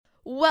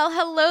Well,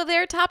 hello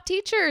there, top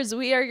teachers.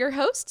 We are your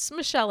hosts,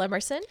 Michelle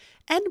Emerson.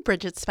 And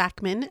Bridget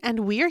Spackman,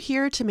 and we are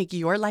here to make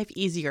your life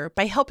easier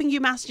by helping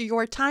you master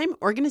your time,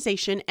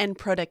 organization, and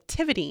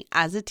productivity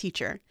as a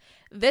teacher.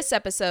 This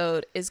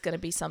episode is going to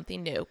be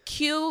something new.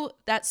 Cue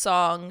that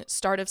song,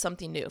 Start of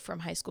Something New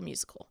from High School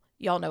Musical.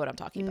 Y'all know what I'm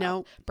talking about.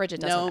 No.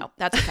 Bridget doesn't know.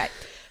 That's okay.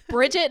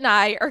 Bridget and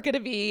I are going to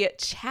be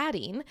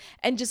chatting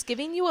and just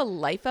giving you a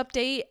life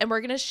update, and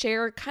we're going to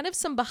share kind of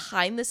some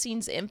behind the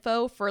scenes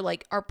info for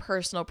like our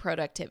personal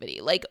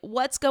productivity. Like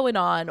what's going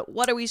on?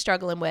 What are we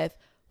struggling with?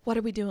 What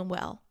are we doing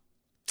well?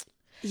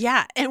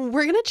 Yeah, and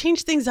we're going to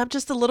change things up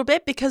just a little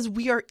bit because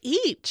we are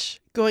each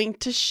going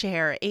to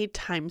share a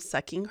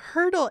time-sucking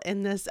hurdle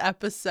in this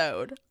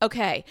episode.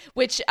 Okay,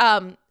 which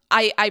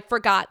I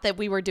forgot that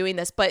we were doing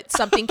this, but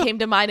something came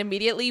to mind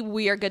immediately.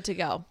 We are good to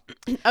go.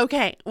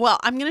 Okay, well,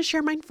 I'm going to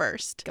share mine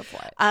first. Go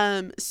for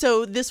it.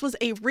 So this was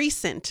a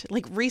recent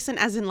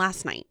as in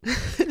last night.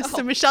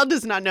 So Michelle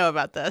does not know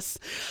about this.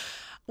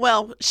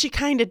 Well, she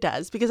kind of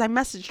does because I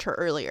messaged her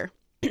earlier.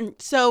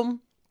 So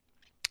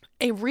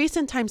a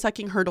recent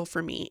time-sucking hurdle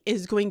for me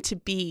is going to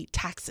be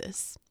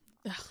taxes.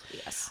 Ugh,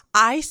 yes.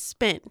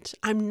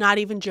 I'm not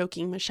even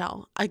joking,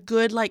 Michelle, a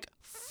good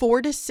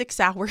 4 to 6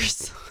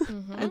 hours.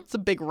 It's a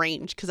big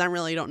range because I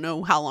really don't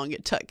know how long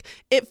it took.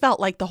 It felt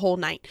like the whole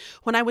night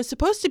when I was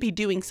supposed to be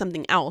doing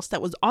something else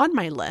that was on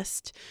my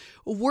list,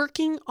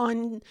 working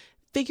on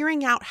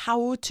figuring out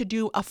how to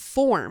do a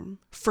form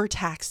for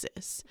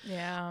taxes.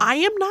 Yeah. I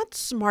am not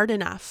smart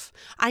enough.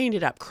 I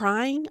ended up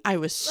crying. I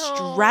was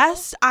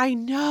stressed. I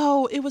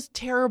know, it was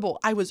terrible.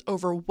 I was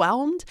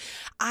overwhelmed.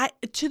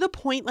 To the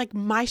point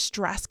my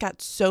stress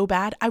got so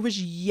bad, I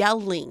was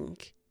yelling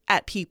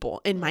at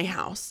people in my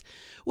house,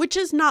 which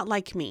is not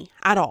like me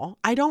at all.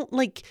 I don't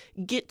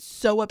get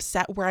so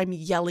upset where I'm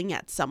yelling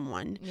at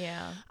someone.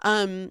 Yeah.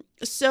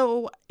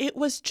 So it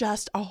was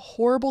just a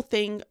horrible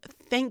thing.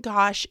 Thank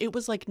gosh, it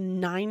was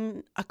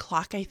 9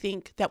 o'clock, I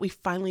think, that we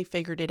finally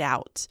figured it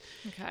out.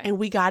 Okay. And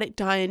we got it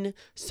done.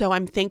 So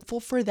I'm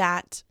thankful for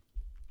that.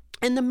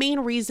 And the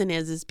main reason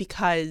is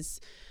because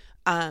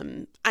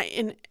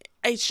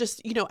it's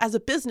just, as a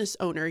business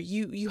owner,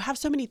 you have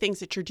so many things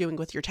that you're doing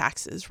with your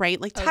taxes, right?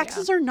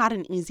 Taxes are not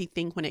an easy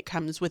thing when it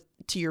comes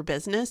to your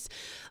business.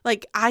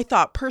 I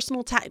thought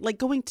personal tax,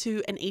 going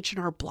to an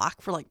H&R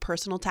Block for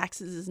personal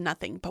taxes is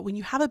nothing. But when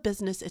you have a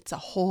business, it's a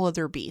whole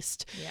other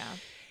beast. Yeah.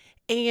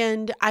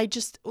 And I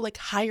just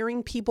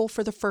hiring people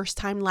for the first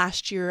time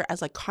last year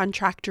as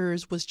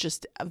contractors was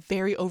just a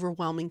very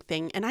overwhelming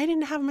thing. And I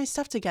didn't have my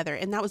stuff together.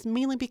 And that was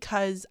mainly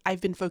because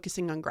I've been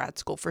focusing on grad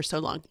school for so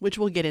long, which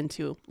we'll get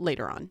into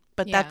later on.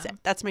 But that's it.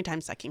 That's my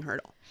time-sucking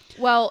hurdle.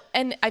 Well,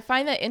 and I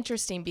find that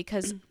interesting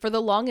because for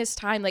the longest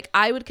time,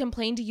 I would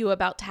complain to you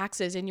about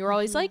taxes and you were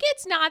always like,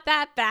 it's not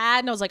that bad.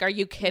 And I was like, are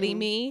you kidding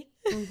me?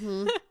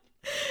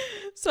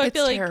 So I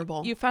feel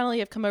terrible. You finally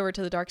have come over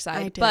to the dark side.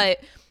 I did.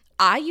 But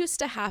I used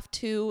to have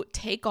to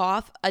take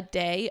off a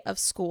day of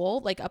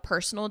school, a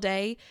personal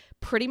day,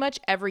 pretty much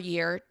every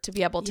year to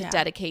be able to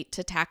dedicate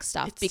to tax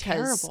stuff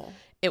because terrible.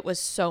 It was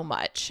so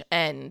much.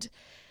 And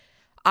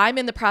I'm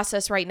in the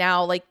process right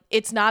now.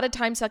 It's not a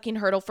time-sucking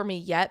hurdle for me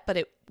yet, but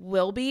it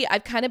will be.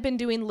 I've kind of been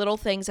doing little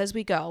things as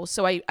we go,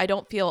 so I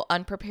don't feel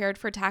unprepared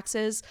for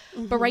taxes.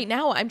 But right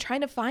now, I'm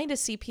trying to find a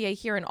CPA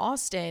here in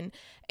Austin.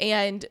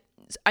 And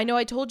I know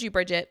I told you,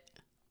 Bridget,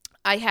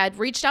 I had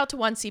reached out to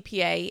one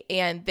CPA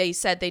and they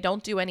said they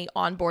don't do any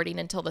onboarding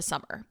until the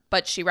summer,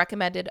 but she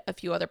recommended a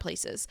few other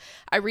places.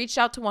 I reached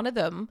out to one of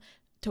them.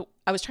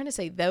 I was trying to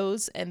say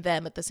those and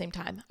them at the same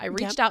time. I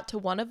reached out to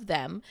one of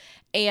them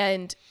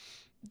and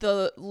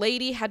the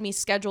lady had me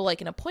schedule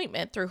an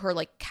appointment through her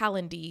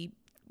Calendly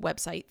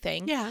website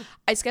thing. Yeah.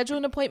 I scheduled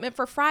an appointment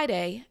for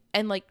Friday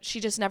and she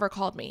just never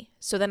called me.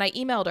 So then I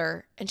emailed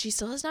her and she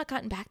still has not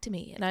gotten back to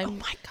me. And Oh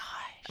my gosh.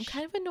 I'm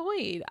kind of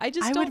annoyed. I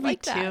just don't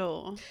like that.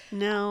 Too.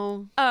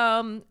 No.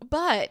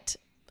 But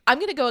I'm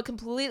going to go a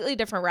completely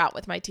different route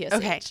with my TSH.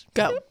 Okay,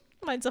 go.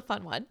 Mine's a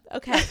fun one.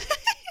 Okay.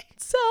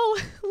 So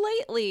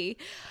lately,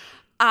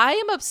 I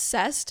am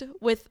obsessed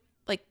with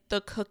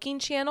the cooking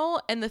channel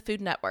and the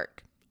Food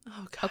Network.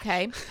 Oh gosh.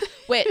 Okay.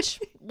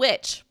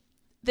 Which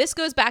this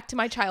goes back to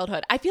my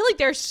childhood. I feel like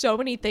there's so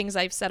many things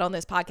I've said on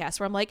this podcast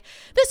where I'm like,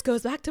 this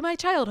goes back to my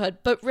childhood,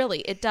 but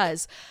really it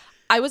does.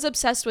 I was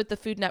obsessed with the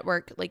Food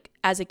Network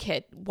as a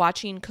kid,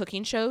 watching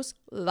cooking shows,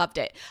 loved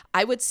it.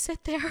 I would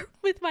sit there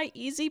with my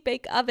Easy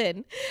Bake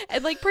Oven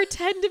and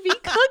pretend to be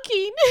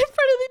cooking in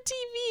front of the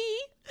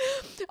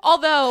TV.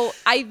 Although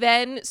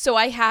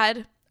I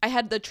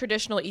had the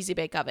traditional Easy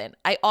Bake Oven.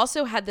 I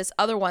also had this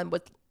other one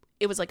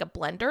it was a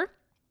blender.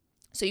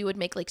 So you would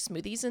make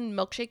smoothies and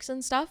milkshakes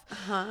and stuff.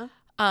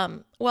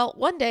 Well,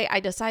 one day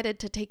I decided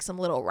to take some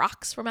little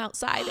rocks from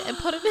outside and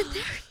put them in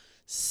there.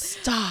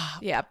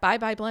 Stop. Yeah, bye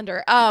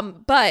blender.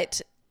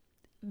 But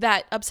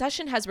that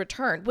obsession has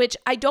returned, which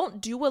I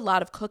don't do a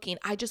lot of cooking.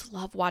 I just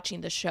love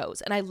watching the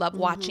shows and I love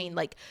watching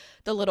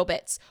the little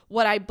bits.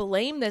 What I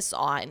blame this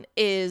on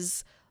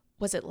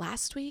was it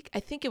last week? I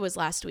think it was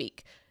last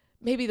week,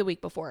 maybe the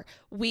week before.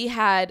 We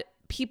had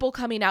people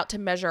coming out to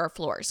measure our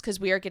floors because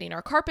we are getting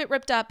our carpet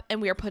ripped up and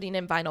we are putting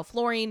in vinyl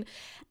flooring.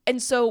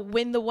 And so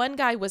when the one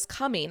guy was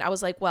coming, I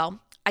was like,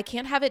 well, I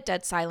can't have it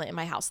dead silent in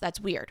my house.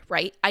 That's weird,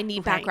 right? I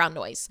need background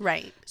noise.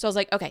 Right. So I was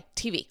like, okay,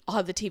 TV. I'll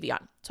have the TV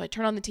on. So I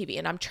turn on the TV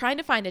and I'm trying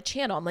to find a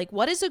channel. I'm like,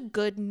 what is a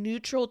good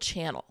neutral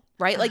channel,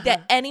 right? Like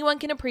that anyone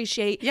can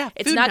appreciate. Yeah.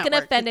 It's not going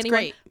to offend anyone.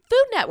 Great.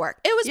 Food Network.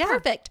 It was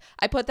perfect.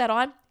 I put that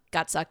on,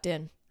 got sucked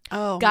in.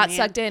 Oh, got man.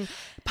 sucked in.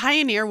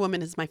 Pioneer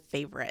Woman is my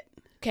favorite.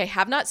 Okay,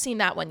 have not seen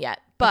that one yet,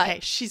 but okay,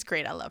 she's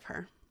great. I love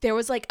her. there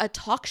was like a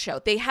talk show.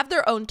 They have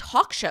their own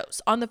talk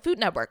shows on the Food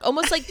Network,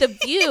 almost like The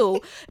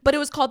View, but it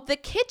was called The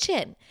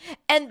Kitchen.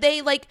 And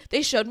they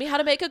showed me how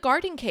to make a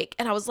garden cake.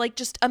 And I was like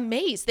just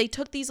amazed. They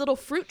took these little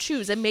fruit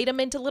chews and made them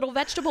into little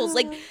vegetables.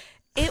 Like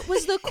it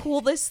was the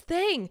coolest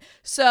thing.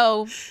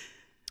 So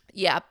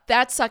yeah,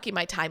 that's sucking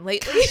my time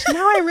lately.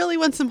 Now I really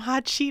want some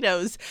hot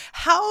Cheetos.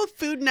 How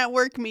Food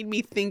Network made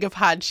me think of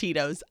hot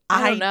Cheetos,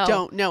 I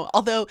don't know.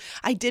 Although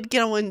I did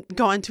go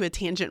onto a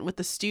tangent with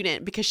the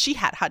student because she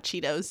had hot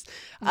Cheetos.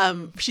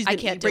 She's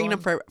been bringing them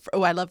for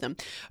I love them.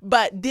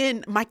 But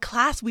then my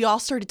class, we all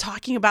started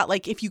talking about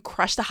like if you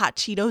crush the hot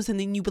Cheetos and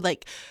then you would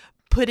like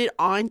put it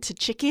onto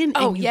chicken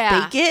and you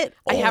bake it.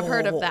 I have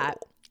heard of that.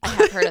 I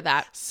have heard of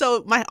that.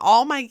 So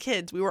all my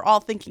kids, we were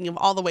all thinking of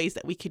all the ways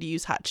that we could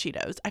use hot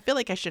Cheetos. I feel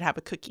like I should have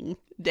a cooking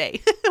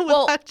day with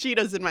hot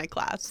Cheetos in my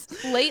class.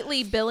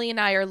 Lately, Billy and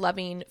I are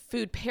loving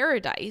Food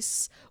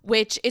Paradise,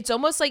 which it's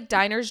almost like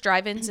diners,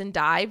 drive-ins, and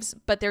dives,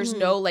 but there's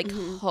no like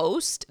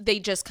host.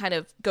 They just kind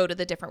of go to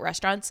the different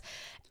restaurants,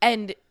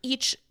 and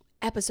each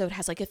episode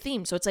has like a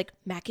theme. So it's like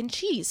mac and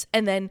cheese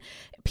and then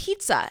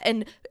pizza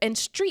and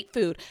street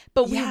food.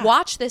 But we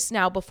watch this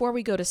now before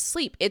we go to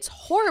sleep. It's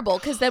horrible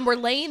because then we're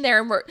laying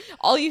there and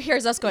all you hear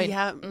is us going,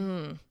 Yeah. Yeah.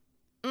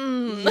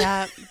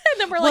 And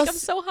then we're like, I'm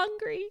so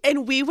hungry.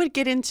 And we would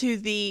get into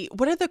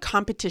what are the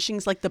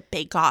competitions, like the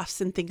bake-offs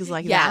and things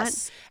like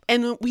that.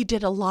 And we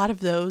did a lot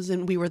of those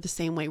and we were the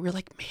same way. We were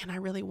like, man, I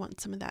really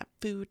want some of that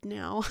food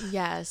now.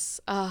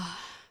 Yes.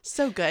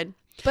 So good.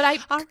 But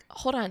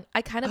hold on.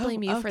 I kind of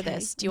blame you for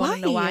this. Do you want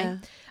to know why?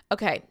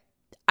 Okay.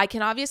 I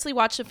can obviously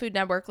watch the Food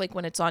Network like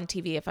when it's on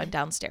TV if I'm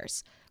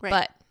downstairs. Right.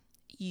 But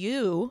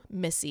you,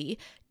 Missy,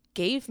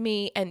 gave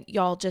me, and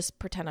y'all just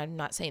pretend I'm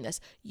not saying this,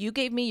 you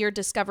gave me your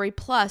Discovery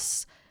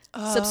Plus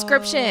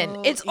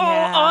subscription. It's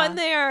all on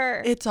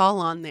there. It's all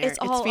on there. It's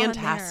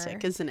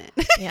fantastic, isn't it?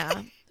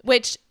 Yeah.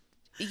 Which,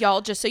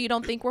 y'all, just so you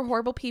don't think we're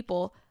horrible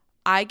people,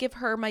 I give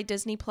her my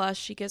Disney Plus.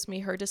 She gives me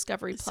her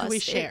Discovery Plus. So we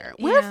share.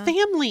 We're a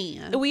family.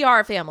 We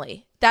are a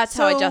family. That's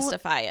how I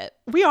justify it.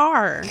 We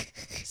are.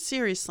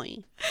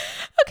 Seriously.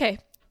 Okay.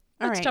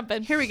 Let's jump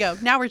in. Here we go.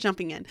 Now we're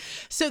jumping in.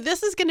 So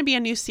this is going to be a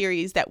new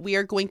series that we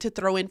are going to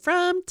throw in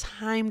from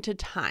time to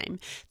time.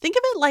 Think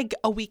of it like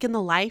a week in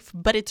the life,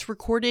 but it's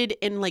recorded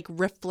in like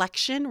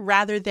reflection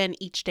rather than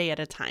each day at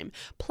a time.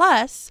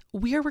 Plus,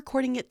 we are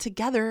recording it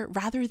together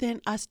rather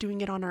than us doing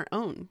it on our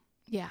own.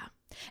 Yeah.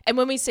 And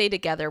when we say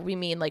together, we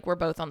mean like we're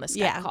both on the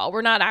Skype call.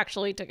 We're not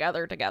actually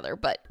together,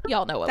 but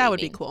y'all know what that we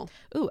would mean. Be cool.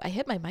 Ooh, I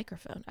hit my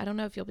microphone. I don't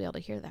know if you'll be able to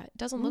hear that. It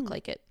doesn't look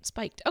like it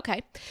spiked.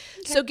 Okay.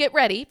 So get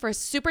ready for a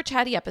super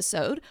chatty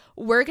episode.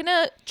 We're going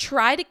to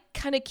try to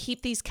kind of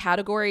keep these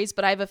categories,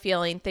 but I have a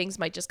feeling things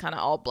might just kind of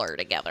all blur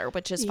together,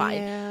 which is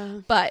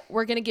fine. But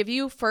we're going to give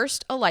you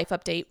first a life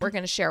update. We're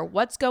going to share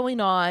what's going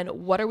on.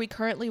 What are we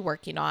currently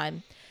working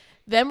on?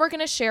 Then we're going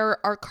to share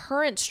our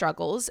current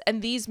struggles,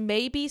 and these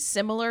may be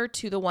similar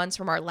to the ones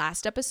from our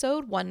last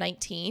episode,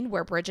 119,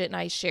 where Bridget and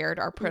I shared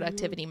our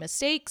productivity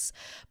mistakes,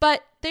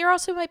 but there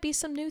also might be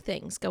some new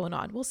things going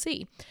on. We'll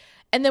see.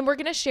 And then we're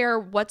going to share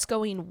what's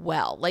going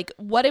well. Like,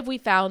 what have we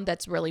found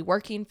that's really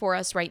working for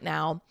us right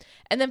now?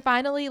 And then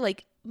finally,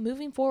 like,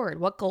 moving forward,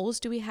 what goals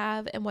do we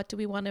have and what do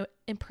we want to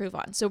improve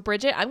on? So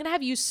Bridget, I'm going to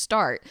have you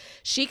start.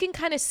 She can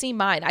kind of see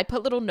mine. I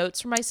put little notes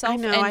for myself. I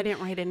know, I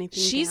didn't write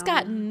anything She's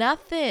got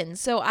nothing.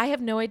 So I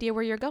have no idea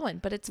where you're going,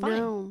 but it's fine.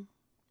 No.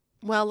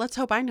 Well, let's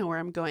hope I know where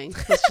I'm going.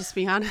 Let's just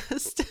be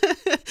honest.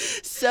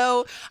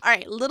 So, all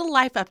right, little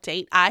life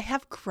update. I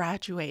have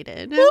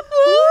graduated.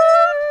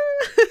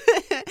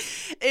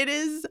 It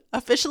is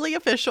officially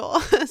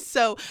official.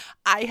 So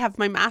I have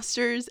my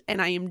master's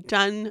and I am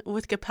done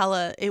with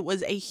Capella. It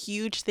was a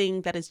huge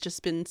thing that has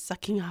just been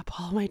sucking up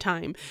all my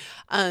time.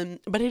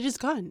 But it is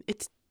gone.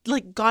 It's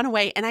like gone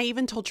away. And I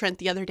even told Trent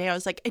the other day, I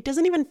was like, it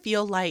doesn't even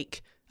feel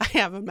like I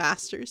have a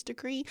master's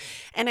degree.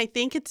 And I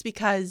think it's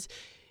because,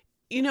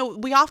 you know,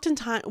 we often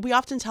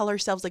tell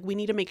ourselves like we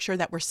need to make sure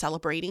that we're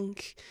celebrating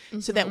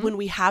so that when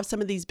we have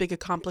some of these big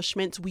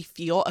accomplishments, we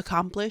feel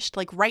accomplished.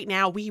 Like right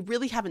now, we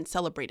really haven't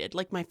celebrated.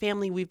 Like my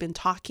family, we've been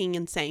talking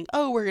and saying,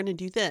 oh, we're going to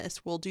do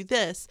this. We'll do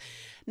this.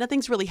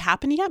 Nothing's really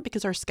happened yet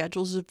because our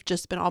schedules have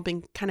just been all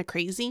been kind of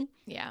crazy.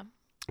 Yeah.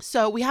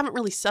 So we haven't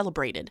really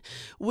celebrated,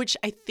 which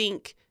I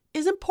think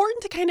is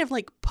important to kind of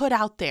like put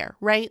out there,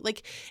 right?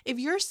 Like if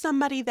you're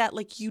somebody that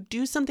like you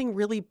do something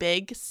really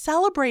big,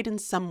 celebrate in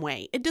some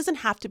way. It doesn't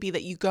have to be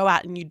that you go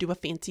out and you do a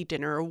fancy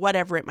dinner or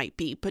whatever it might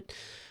be, but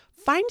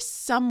find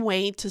some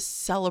way to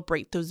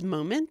celebrate those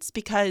moments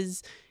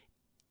because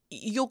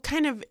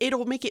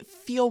it'll make it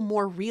feel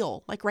more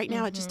real. Like right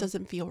now, it just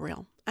doesn't feel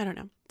real. I don't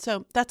know.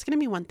 So that's going to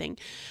be one thing.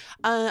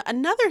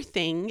 Another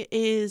thing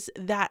is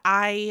that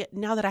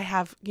now that I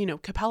have,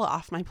 Capella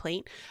off my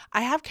plate,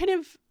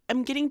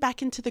 I'm getting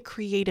back into the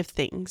creative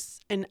things,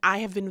 and I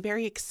have been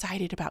very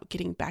excited about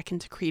getting back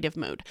into creative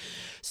mode.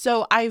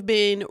 So I've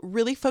been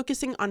really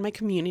focusing on my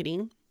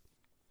community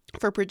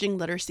for Bridging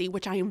Literacy,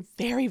 which I am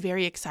very,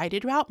 very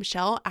excited about.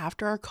 Michelle,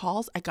 after our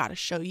calls, I got to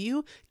show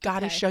you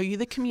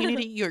the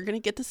community. You're going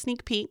to get the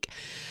sneak peek.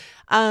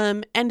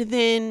 And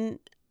then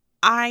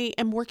I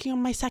am working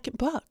on my second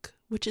book,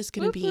 which is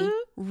going to be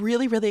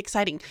really, really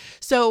exciting.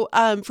 So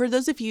for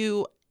those of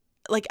you,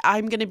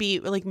 I'm going to be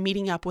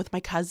meeting up with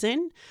my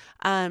cousin,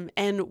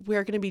 and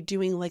we're going to be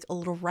doing a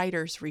little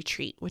writer's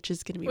retreat, which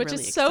is going to be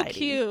really exciting. So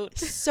cute.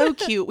 So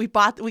cute. We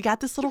got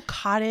this little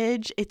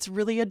cottage. It's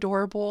really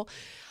adorable.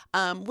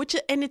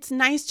 And it's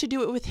nice to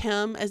do it with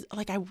him, as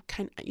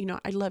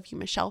I love you,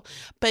 Michelle,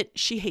 but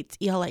she hates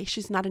ELA.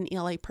 She's not an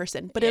ELA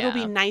person, but it'll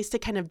be nice to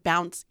kind of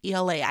bounce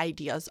ELA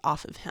ideas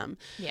off of him.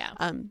 Yeah.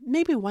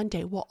 Maybe one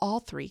day we'll all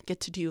three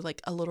get to do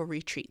a little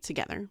retreat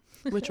together,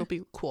 which will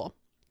be cool.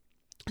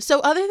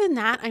 So other than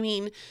that,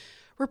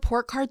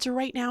 report cards are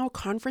right now,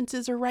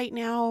 conferences are right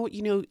now,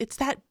 it's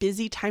that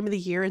busy time of the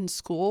year in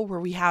school where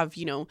we have,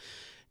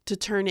 to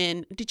turn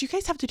in. Did you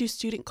guys have to do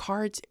student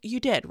cards?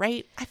 You did,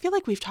 right? I feel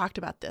like we've talked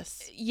about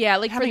this. Yeah,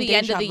 for the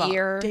end of the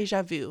year.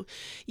 Deja vu.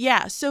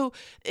 Yeah, so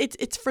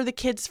it's for the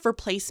kids for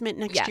placement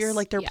next year,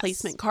 their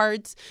placement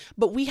cards.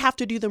 But we have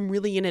to do them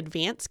really in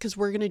advance because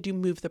we're going to do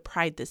Move the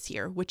Pride this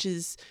year, which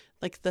is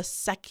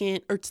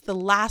it's the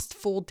last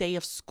full day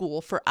of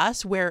school for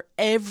us, where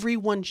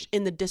everyone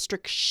in the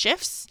district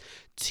shifts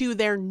to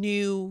their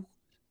new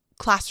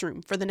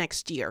classroom for the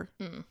next year.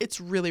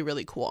 It's really,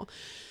 really cool.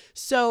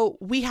 So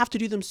we have to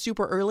do them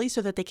super early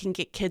so that they can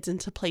get kids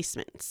into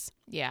placements.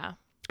 Yeah.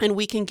 And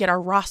we can get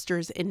our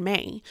rosters in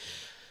May.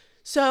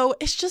 So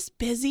it's just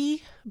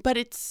busy, but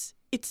it's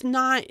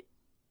not,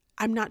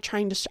 I'm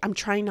trying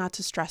not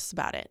to stress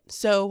about it.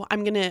 So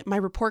my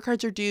report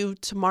cards are due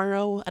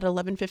tomorrow at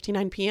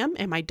 11:59 p.m.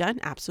 Am I done?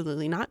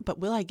 Absolutely not. But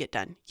will I get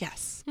done?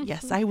 Yes.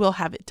 Yes, I will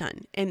have it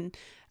done. And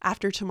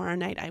after tomorrow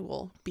night, I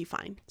will be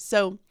fine.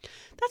 So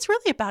that's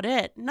really about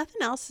it.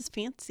 Nothing else is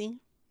fancy.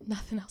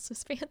 Nothing else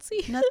is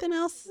fancy. Nothing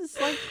else is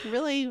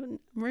really,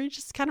 we're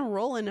just kind of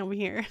rolling over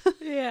here.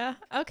 Yeah.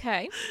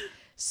 Okay.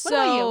 What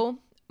about you?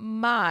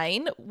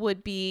 Mine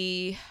would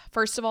be,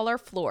 first of all, our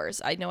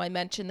floors. I know I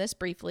mentioned this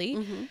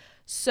briefly.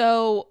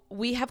 So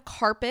we have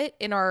carpet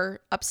in our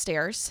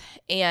upstairs,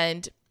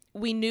 and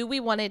we knew we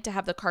wanted to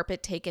have the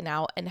carpet taken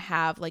out and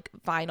have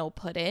vinyl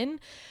put in.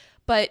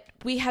 But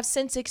we have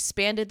since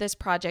expanded this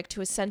project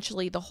to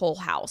essentially the whole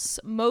house,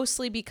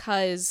 mostly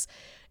because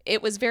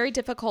it was very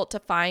difficult to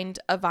find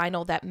a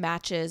vinyl that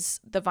matches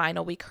the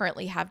vinyl we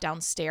currently have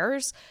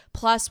downstairs.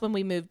 Plus, when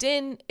we moved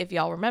in, if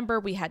y'all remember,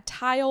 we had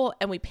tile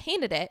and we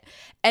painted it,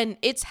 and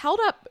it's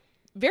held up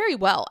very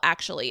well,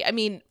 actually.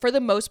 For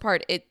the most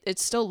part, it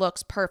still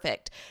looks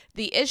perfect.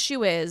 The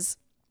issue is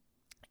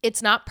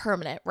it's not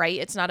permanent, right?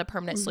 It's not a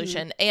permanent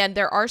solution. And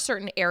there are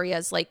certain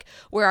areas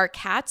where our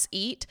cats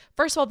eat.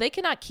 First of all, they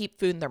cannot keep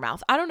food in their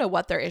mouth. I don't know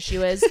what their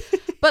issue is,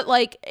 but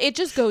it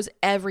just goes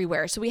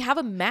everywhere. So we have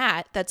a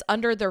mat that's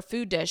under their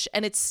food dish,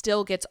 and it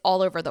still gets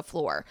all over the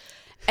floor.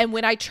 And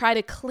when I try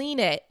to clean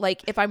it,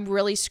 if I'm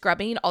really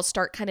scrubbing, I'll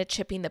start kind of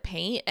chipping the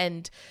paint.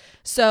 And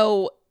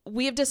so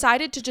we have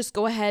decided to just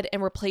go ahead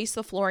and replace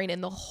the flooring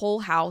in the whole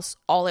house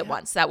all at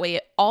once. That way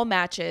it all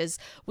matches.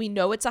 We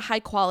know it's a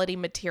high quality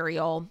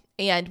material,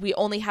 and we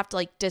only have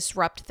to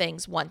disrupt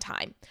things one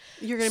time.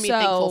 You're going to be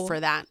thankful for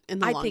that in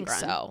the long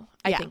run.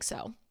 I think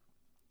so.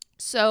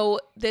 So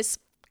this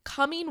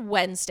coming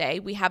Wednesday,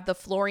 we have the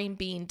flooring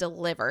being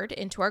delivered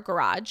into our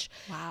garage.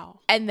 Wow.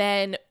 And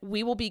then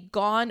we will be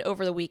gone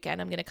over the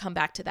weekend. I'm going to come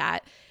back to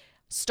that.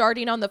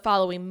 Starting on the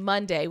following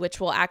Monday, which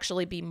will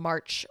actually be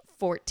March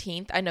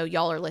 14th. I know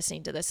y'all are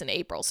listening to this in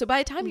April. So by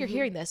the time you're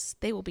hearing this,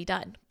 they will be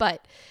done.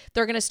 But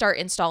they're going to start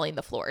installing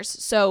the floors.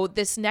 So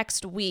this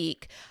next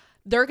week,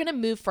 they're going to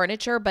move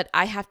furniture, but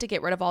I have to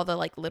get rid of all the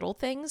little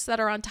things that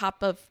are on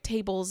top of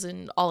tables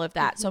and all of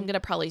that. So I'm going to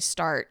probably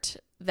start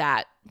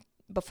that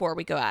before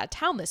we go out of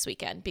town this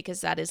weekend,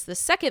 because that is the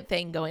second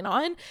thing going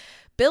on.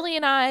 Billy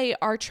and I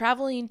are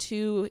traveling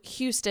to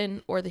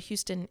Houston, or the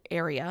Houston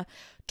area,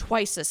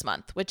 twice this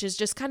month, which is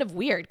just kind of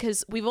weird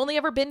because we've only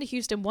ever been to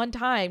Houston one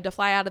time to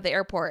fly out of the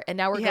airport, and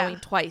now we're going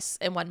twice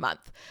in 1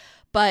 month.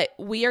 But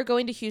we are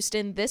going to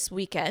Houston this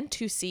weekend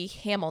to see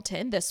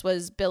Hamilton. This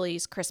was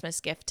Billy's Christmas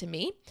gift to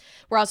me.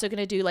 We're also going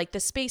to do the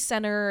Space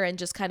Center and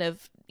just kind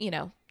of,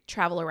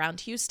 travel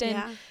around Houston.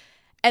 Yeah.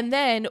 And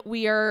then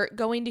we are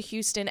going to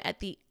Houston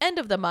at the end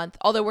of the month,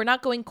 although we're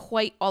not going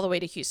quite all the way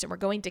to Houston. We're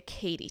going to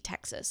Katy,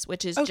 Texas,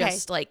 which is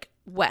just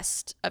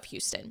west of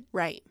Houston.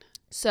 Right.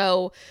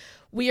 So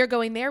we are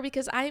going there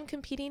because I am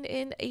competing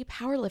in a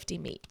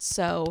powerlifting meet.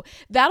 So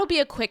that'll be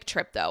a quick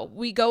trip, though.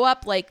 We go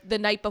up the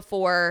night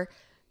before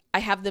I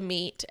have the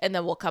meet, and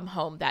then we'll come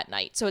home that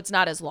night. So it's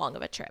not as long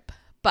of a trip,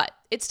 but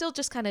it still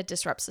just kind of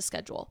disrupts the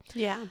schedule.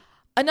 Yeah.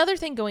 Another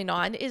thing going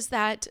on is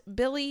that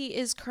Billy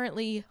is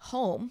currently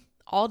home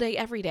all day,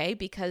 every day,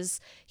 because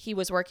he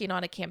was working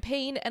on a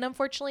campaign, and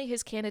unfortunately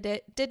his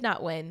candidate did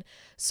not win.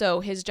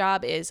 So his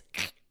job is,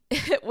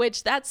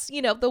 which that's,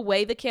 the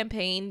way the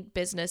campaign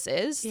business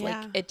is. Yeah.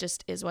 Like, it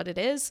just is what it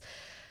is.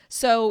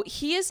 So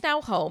he is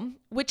now home,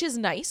 which is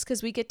nice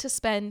because we get to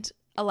spend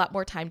a lot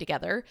more time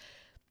together.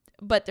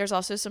 But there's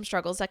also some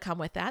struggles that come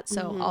with that.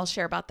 So I'll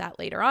share about that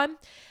later on.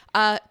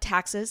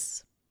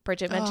 Taxes.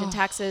 Bridget mentioned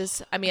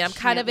taxes. I mean, I'm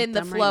kind of in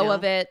the flow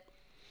of it.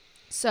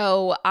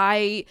 So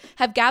I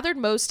have gathered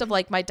most of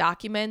like my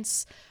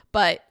documents,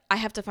 but I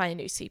have to find a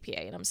new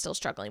CPA and I'm still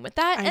struggling with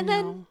that.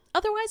 Then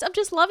otherwise, I'm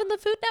just loving the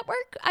Food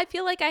Network. I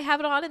feel like I have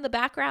it on in the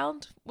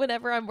background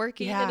whenever I'm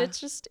working, and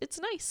it's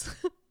nice.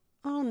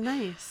 Oh,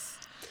 nice.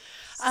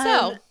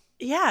 So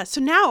so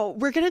now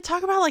we're going to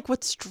talk about like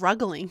what's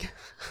struggling.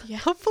 Yeah.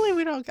 Hopefully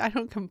I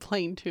don't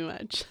complain too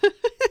much.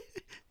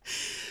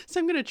 So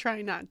I'm going to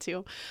try not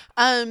to.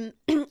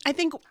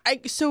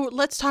 So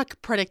let's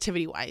talk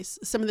productivity wise,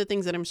 some of the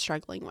things that I'm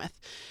struggling with.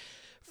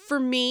 For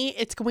me,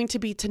 it's going to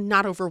be to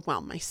not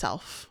overwhelm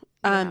myself.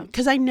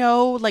 Because I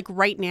know like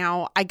right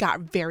now I got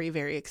very,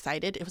 very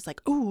excited. It was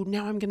like, oh,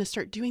 now I'm going to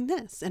start doing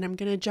this and I'm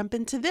going to jump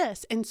into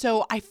this. And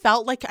so I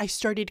felt like I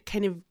started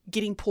kind of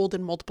getting pulled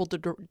in multiple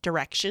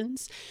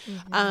directions,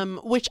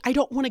 which I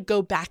don't want to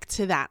go back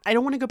to that. I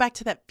don't want to go back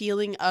to that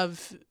feeling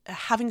of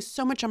having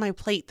so much on my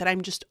plate that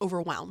I'm just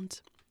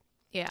overwhelmed.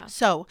 Yeah.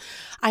 So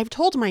I've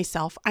told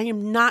myself I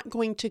am not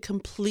going to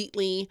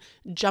completely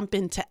jump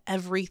into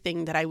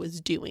everything that I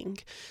was doing.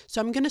 So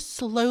I'm going to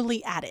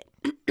slowly add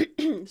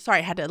it. Sorry,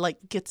 I had to like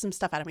get some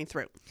stuff out of my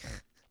throat.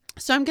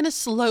 So I'm going to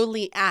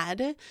slowly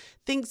add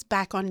things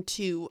back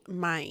onto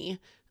my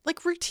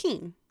like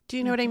routine. Do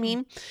you know what I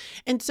mean?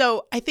 And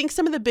so I think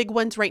some of the big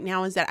ones right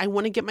now is that I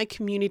want to get my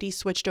community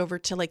switched over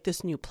to like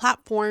this new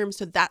platform.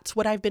 So that's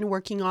what I've been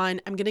working on.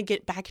 I'm going to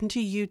get back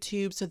into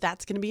YouTube. So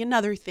that's going to be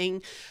another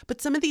thing.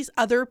 But some of these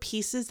other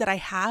pieces that I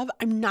have,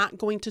 I'm not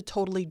going to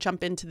totally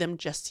jump into them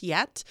just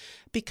yet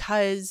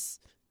because,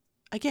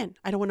 again,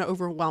 I don't want to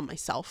overwhelm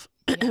myself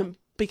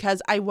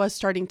because I was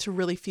starting to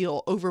really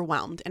feel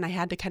overwhelmed and I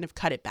had to kind of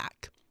cut it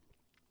back.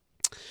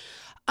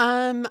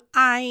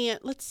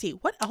 Let's see,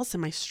 what else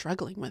am I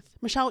struggling with?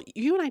 Michelle,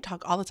 you and I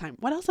talk all the time.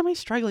 What else am I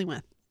struggling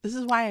with? This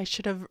is why I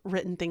should have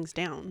written things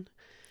down.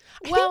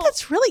 I think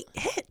that's really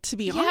it, to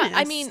be honest.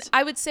 I mean,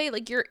 I would say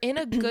like you're in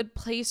a good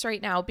place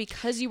right now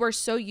because you are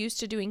so used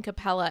to doing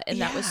Capella and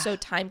that was so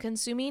time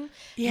consuming.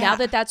 Yeah. Now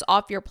that that's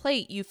off your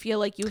plate, you feel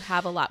like you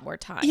have a lot more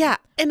time. Yeah.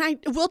 And I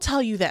will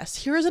tell you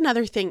this. Here's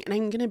another thing, and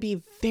I'm going to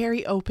be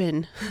very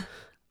open.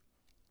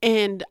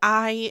 And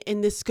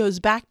this goes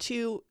back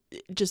to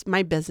just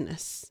my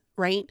business,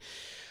 right?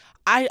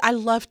 I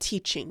love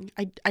teaching.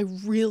 I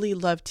really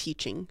love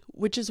teaching,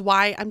 which is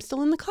why I'm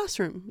still in the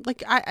classroom.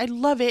 Like I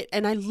love it.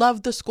 And I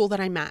love the school that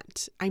I'm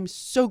at. I'm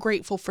so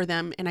grateful for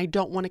them. And I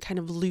don't want to kind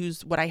of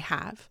lose what I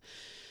have.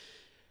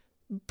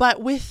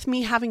 But with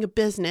me having a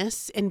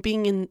business and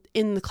being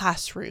in the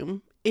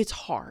classroom, it's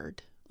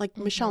hard. Like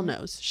Michelle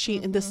knows,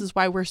 and this is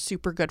why we're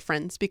super good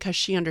friends, because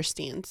she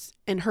understands,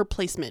 and her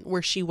placement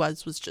where she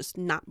was just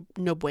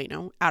no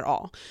bueno at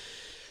all.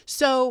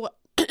 So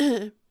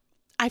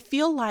I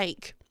feel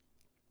like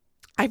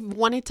I've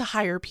wanted to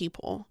hire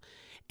people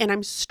and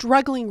I'm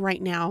struggling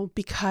right now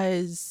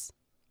because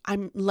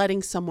I'm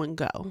letting someone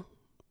go.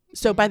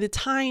 So by the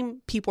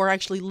time people are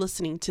actually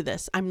listening to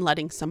this, I'm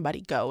letting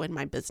somebody go in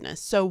my business.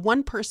 So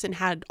one person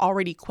had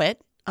already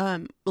quit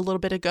a little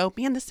bit ago.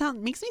 Man, this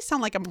makes me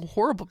sound like I'm a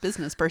horrible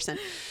business person.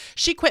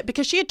 She quit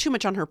because she had too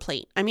much on her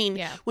plate. I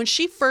mean, when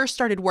she first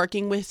started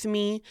working with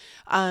me,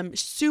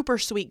 super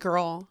sweet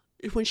girl.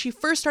 When she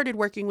first started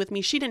working with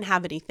me, she didn't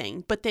have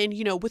anything. But then,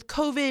 with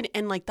COVID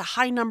and like the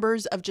high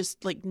numbers of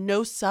just like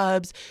no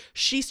subs,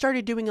 she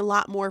started doing a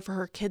lot more for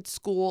her kids'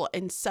 school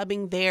and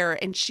subbing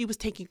there. And she was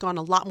taking on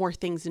a lot more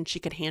things than she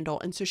could handle.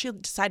 And so she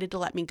decided to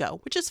let me go,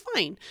 which is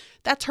fine.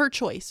 That's her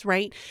choice,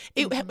 right?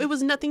 It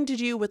was nothing to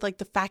do with like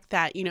the fact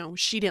that,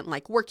 she didn't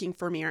like working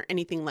for me or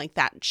anything like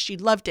that. She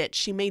loved it.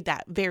 She made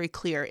that very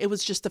clear. It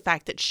was just the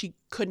fact that she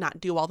could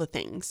not do all the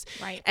things.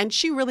 Right. And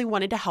she really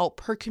wanted to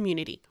help her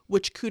community,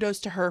 which kudos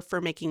to her for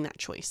making that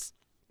choice.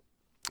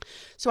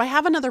 So I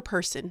have another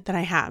person that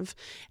I have,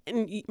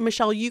 and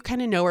Michelle, you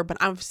kind of know her, but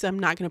obviously I'm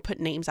not going to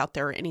put names out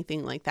there or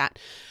anything like that.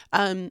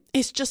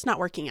 It's just not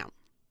working out.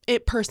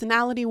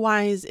 Personality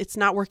wise, it's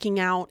not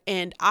working out.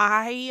 And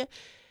I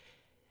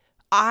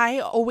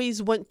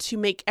always want to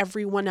make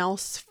everyone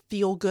else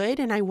feel good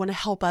and I want to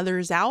help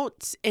others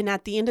out. And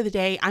at the end of the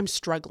day, I'm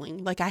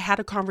struggling. Like I had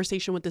a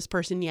conversation with this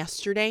person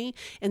yesterday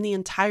and the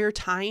entire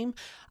time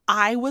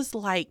I was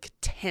like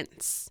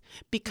tense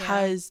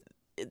because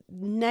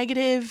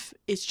negative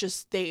is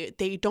just,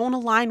 they don't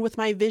align with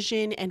my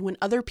vision. And when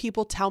other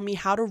people tell me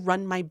how to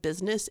run my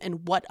business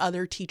and what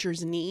other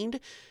teachers need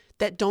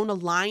that don't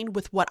align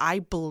with what I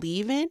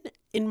believe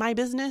in my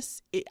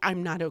business,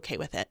 I'm not okay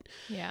with it.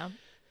 Yeah.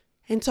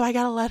 And so I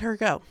got to let her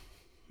go.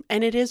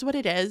 And it is what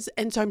it is.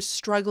 And so I'm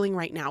struggling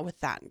right now with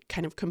that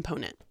kind of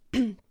component.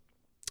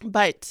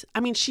 But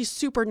I mean, she's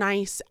super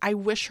nice. I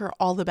wish her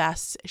all the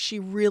best. She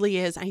really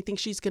is. I think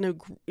she's going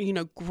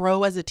to,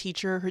 grow as a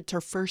teacher. It's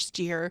her first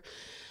year,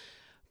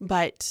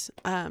 but,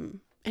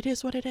 it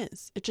is what it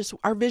is. It just,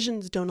 our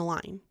visions don't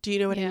align. Do you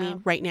know what I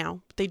mean? Right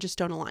now, they just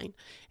don't align.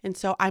 And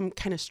so I'm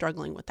kind of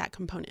struggling with that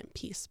component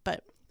piece,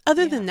 but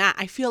other than that,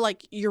 I feel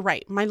like you're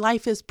right. My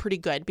life is pretty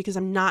good because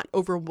I'm not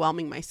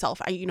overwhelming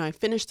myself. I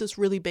finished this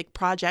really big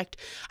project.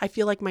 I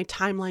feel like my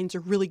timelines are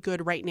really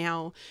good right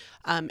now.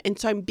 And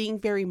so I'm being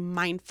very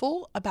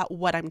mindful about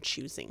what I'm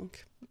choosing.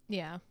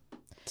 Yeah.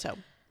 So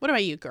what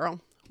about you, girl?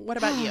 What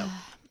about you?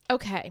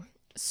 Okay.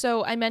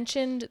 So I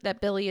mentioned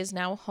that Billy is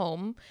now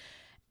home,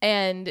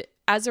 and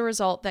as a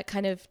result, that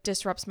kind of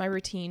disrupts my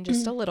routine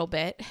just a little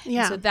bit.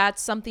 Yeah. So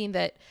that's something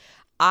that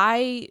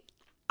I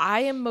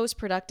am most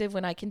productive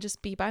when I can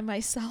just be by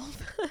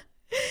myself.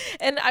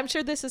 And I'm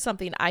sure this is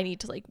something I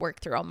need to like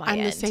work through on my end.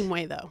 I'm the same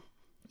way though.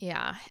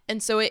 Yeah.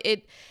 And so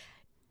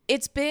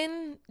it's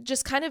been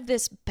just kind of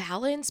this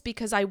balance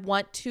because I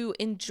want to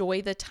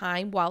enjoy the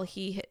time while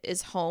he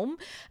is home,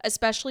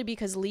 especially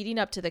because leading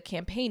up to the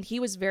campaign, he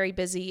was very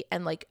busy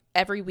and like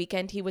every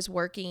weekend he was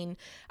working.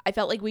 I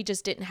felt like we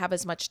just didn't have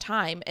as much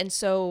time. And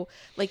so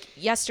like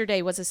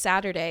yesterday was a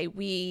Saturday.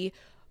 We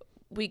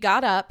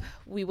got up,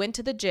 we went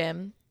to the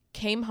gym,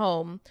 came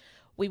home,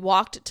 we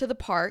walked to the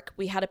park,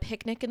 we had a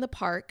picnic in the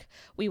park,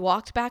 we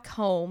walked back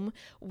home,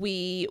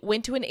 we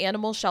went to an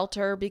animal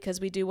shelter because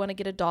we do want to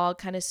get a dog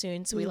kind of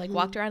soon, so we like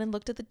walked around and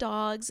looked at the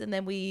dogs, and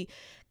then we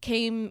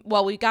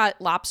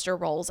got lobster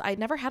rolls. I'd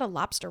never had a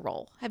lobster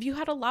roll. Have you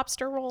had a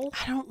lobster roll?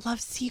 I don't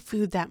love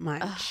seafood that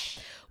much.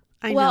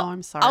 I Well, know,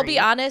 I'm sorry. I'll be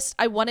honest,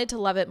 I wanted to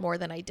love it more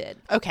than I did.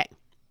 Okay.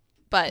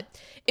 But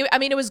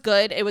it was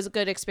good. It was a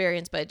good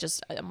experience, but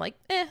I'm like,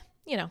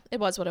 it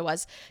was what it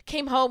was.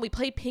 Came home, we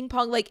played ping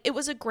pong. Like, it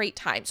was a great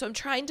time. So I'm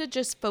trying to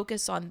just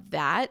focus on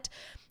that.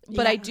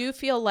 But I do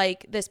feel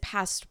like this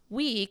past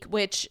week,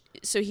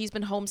 so he's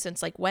been home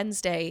since like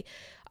Wednesday.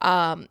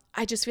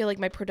 I just feel like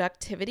my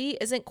productivity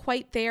isn't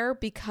quite there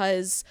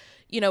because,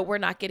 we're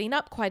not getting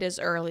up quite as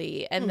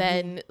early. And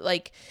then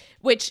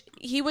which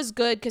he was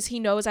good because he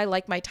knows I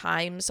like my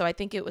time. So I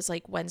think it was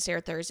like Wednesday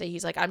or Thursday.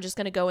 He's like, I'm just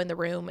going to go in the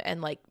room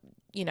and like,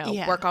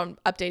 work on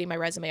updating my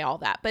resume, all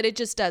that. But it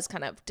just does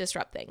kind of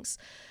disrupt things.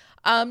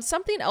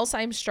 Something else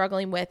I'm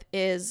struggling with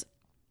is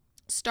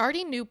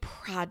starting new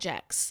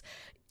projects.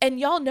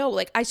 And y'all know,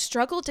 like, I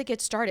struggle to get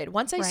started.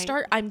 Once I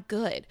start, I'm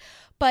good.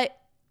 But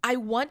I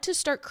want to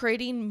start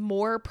creating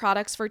more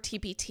products for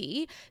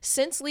TPT.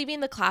 Since leaving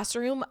the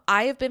classroom,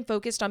 I have been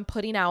focused on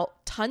putting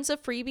out tons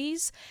of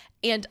freebies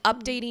and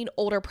updating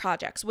older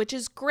projects, which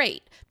is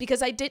great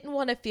because I didn't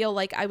want to feel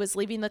like I was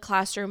leaving the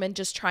classroom and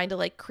just trying to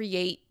like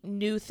create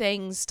new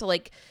things to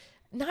like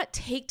not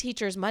take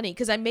teachers' money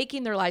because I'm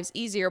making their lives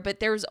easier, but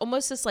there's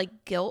almost this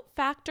like guilt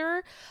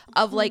factor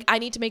of like, I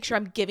need to make sure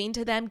I'm giving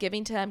to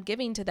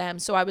them.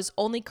 So I was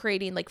only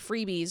creating like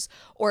freebies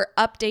or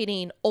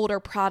updating older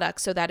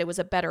products so that it was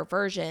a better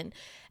version.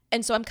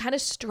 And so I'm kind of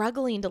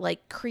struggling to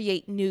like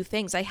create new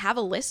things. I have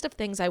a list of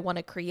things I want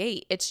to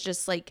create. It's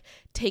just like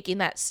taking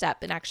that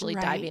step and actually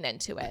diving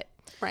into it.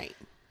 Right.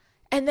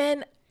 And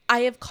then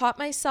I have caught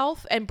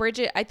myself, and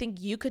Bridget, I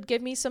think you could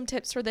give me some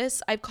tips for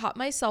this. I've caught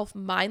myself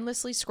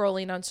mindlessly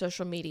scrolling on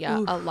social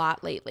media a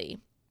lot lately,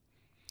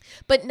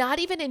 but not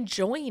even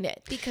enjoying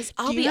it because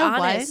I'll be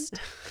honest.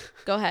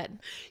 Go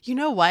ahead. You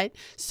know what?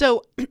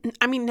 So,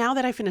 I mean, now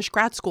that I finished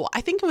grad school, I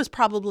think it was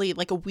probably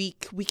like a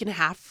week and a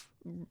half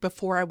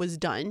before I was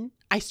done,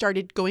 I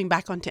started going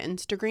back onto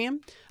Instagram.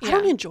 Yeah. I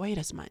don't enjoy it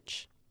as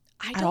much.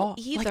 I don't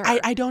either. Like,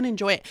 I don't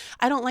enjoy it.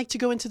 I don't like to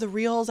go into the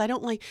reels.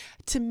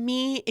 To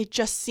me, it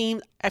just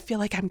seems, I feel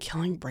like I'm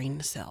killing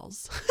brain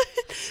cells.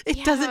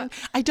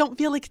 I don't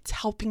feel like it's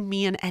helping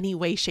me in any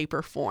way, shape,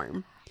 or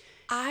form.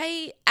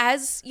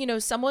 As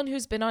someone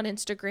who's been on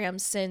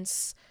Instagram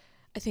since,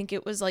 I think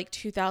it was like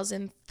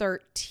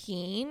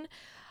 2013.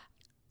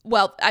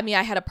 Well, I mean,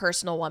 I had a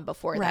personal one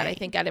before that. I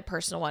think I had a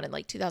personal one in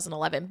like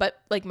 2011, but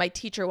like my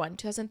teacher one,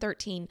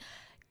 2013,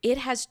 it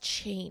has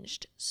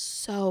changed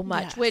so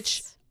much,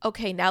 which,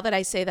 okay, now that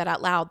I say that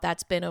out loud,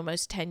 that's been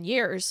almost 10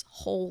 years.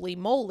 Holy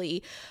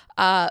moly.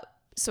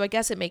 So I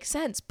guess it makes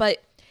sense,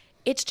 but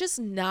it's just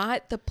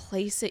not the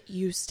place it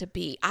used to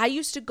be. I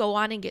used to go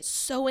on and get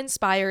so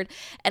inspired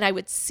and I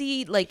would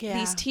see like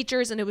these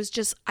teachers and it was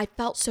just, I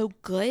felt so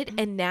good.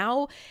 And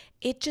now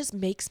it just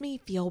makes me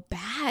feel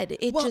bad.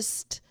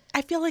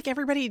 I feel like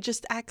everybody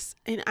just acts,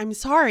 and I'm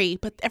sorry,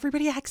 but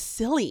everybody acts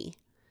silly.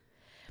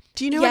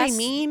 Do you know what I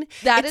mean?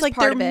 It's like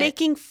they're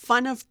making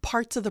fun of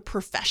parts of the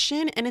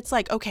profession. And it's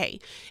like, okay,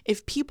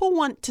 if people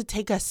want to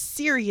take us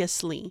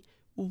seriously,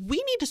 we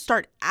need to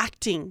start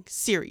acting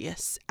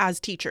serious as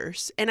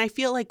teachers. And I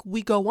feel like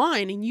we go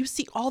on and you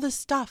see all this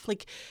stuff,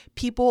 like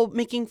people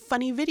making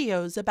funny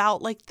videos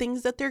about like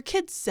things that their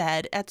kids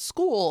said at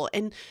school.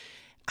 And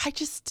I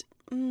just...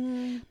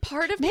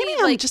 part of maybe me,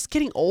 I'm like, just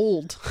getting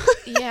old.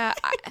 Yeah.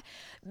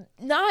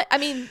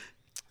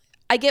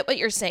 I get what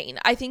you're saying.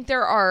 I think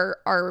there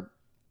are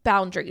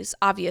boundaries,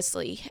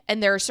 obviously.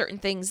 And there are certain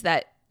things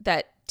that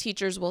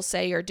teachers will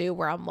say or do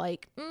where I'm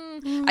like,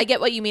 I get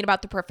what you mean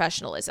about the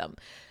professionalism.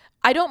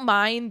 I don't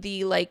mind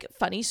the like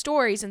funny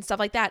stories and stuff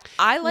like that.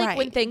 I like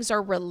when things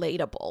are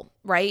relatable,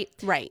 right?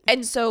 Right.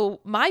 And so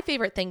my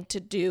favorite thing to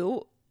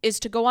do is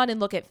to go on and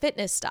look at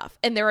fitness stuff.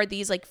 And there are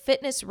these like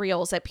fitness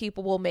reels that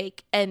people will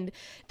make, and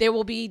there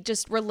will be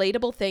just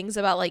relatable things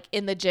about like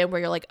in the gym where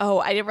you're like, oh,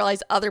 I didn't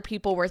realize other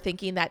people were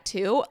thinking that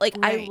too. Like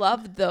I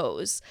love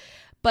those.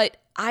 But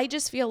I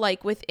just feel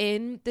like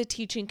within the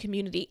teaching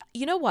community,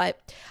 you know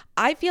what?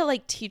 I feel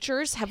like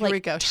teachers have Here we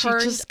go. She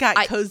just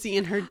got cozy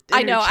in her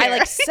I know. chair. I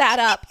like sat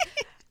up.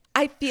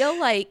 I feel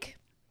like,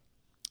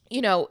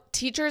 you know,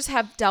 teachers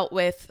have dealt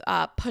with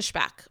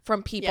pushback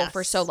from people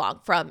for so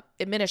long, from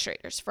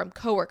administrators, from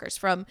coworkers,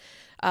 from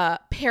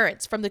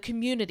parents, from the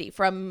community,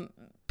 from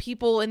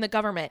people in the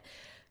government.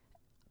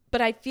 But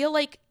I feel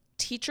like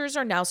teachers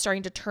are now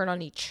starting to turn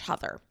on each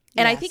other.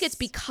 And I think it's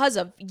because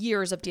of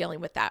years of dealing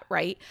with that,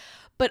 right?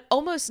 But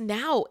almost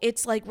now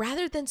it's like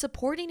rather than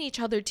supporting each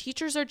other,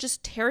 teachers are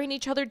just tearing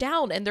each other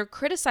down, and they're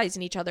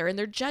criticizing each other and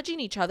they're judging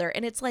each other.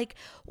 And it's like,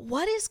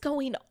 what is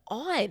going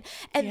on?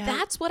 And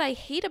that's what I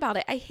hate about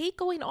it. I hate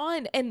going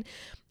on. And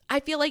I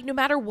feel like no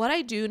matter what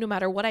I do, no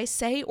matter what I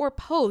say or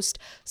post,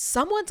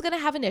 someone's going to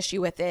have an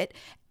issue with it,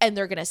 and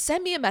they're going to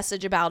send me a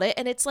message about it.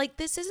 And it's like,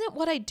 this isn't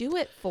what I do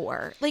it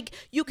for. Like,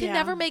 you can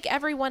never make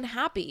everyone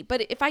happy.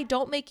 But if I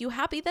don't make you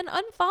happy, then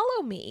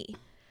unfollow me.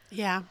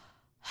 Yeah.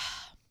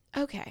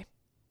 Okay.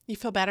 You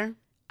feel better?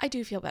 I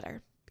do feel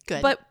better.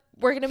 Good. But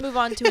we're going to move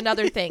on to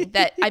another thing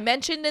that I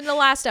mentioned in the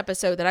last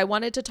episode that I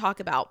wanted to talk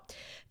about.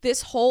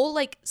 This whole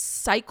like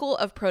cycle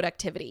of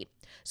productivity.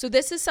 So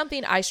this is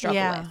something I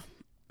struggle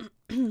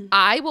with.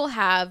 I will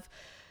have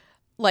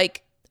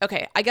like,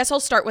 okay, I guess I'll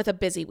start with a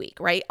busy week,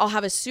 right? I'll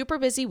have a super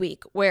busy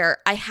week where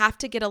I have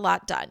to get a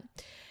lot done.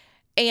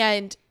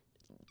 And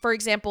for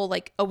example,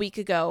 like a week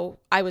ago,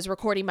 I was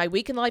recording my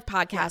Week in the Life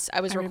podcast. I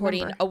was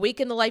recording a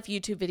Week in the Life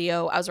YouTube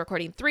video. I was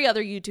recording 3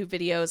 other YouTube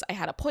videos. I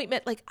had an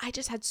appointment. Like I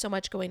just had so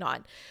much going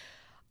on.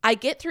 I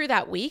get through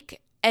that week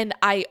and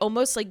I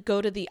almost like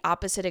go to the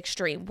opposite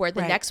extreme where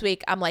the next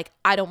week I'm like,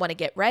 I don't want to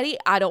get ready.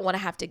 I don't want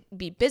to have to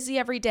be busy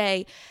every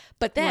day.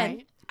 But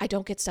then I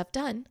don't get stuff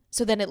done.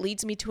 So then it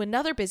leads me to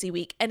another busy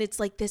week. And it's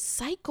like this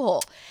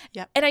cycle.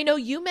 Yep. And I know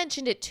you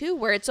mentioned it too,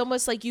 where it's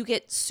almost like you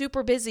get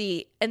super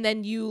busy and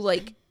then you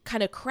like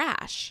kind of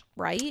crash,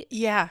 right?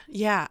 Yeah.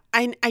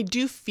 I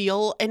do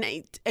feel, and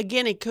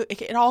again,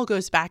 it all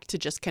goes back to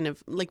just kind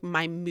of like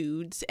my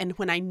moods, and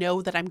when I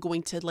know that I'm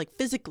going to like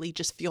physically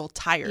just feel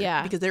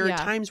tired, because there are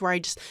times where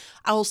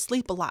I'll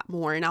sleep a lot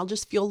more and I'll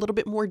just feel a little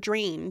bit more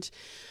drained.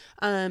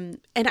 And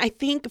I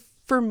think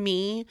for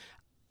me,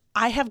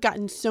 I have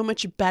gotten so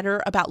much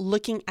better about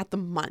looking at the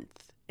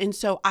month. And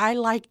so I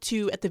like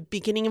to, at the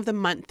beginning of the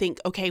month,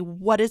 think, okay,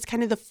 what is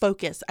kind of the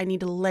focus? I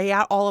need to lay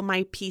out all of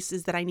my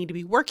pieces that I need to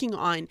be working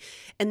on,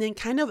 and then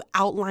kind of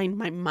outline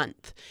my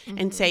month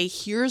and say,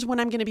 here's when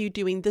I'm going to be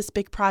doing this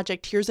big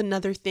project. Here's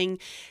another thing.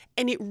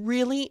 And it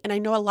really, and I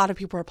know a lot of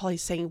people are probably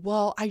saying,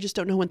 well, I just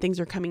don't know when things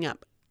are coming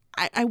up.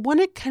 I want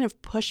to kind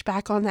of push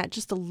back on that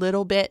just a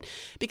little bit,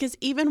 because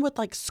even with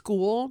like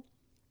school,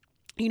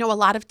 you know, a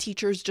lot of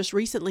teachers just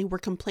recently were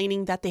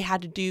complaining that they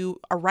had to do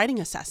a writing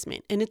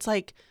assessment. And it's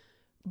like,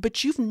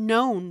 but you've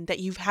known that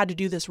you've had to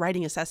do this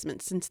writing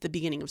assessment since the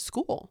beginning of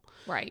school.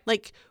 Right.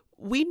 Like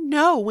we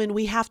know when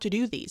we have to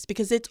do these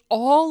because it's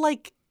all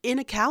like in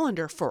a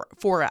calendar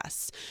for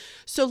us.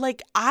 So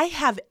like I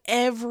have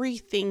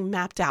everything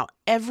mapped out.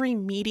 Every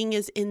meeting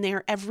is in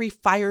there, every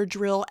fire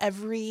drill,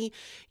 every,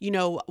 you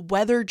know,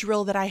 weather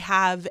drill that I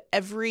have,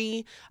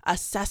 every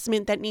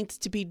assessment that needs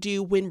to be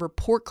due, when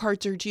report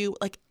cards are due,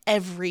 like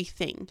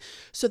everything,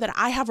 so that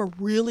I have a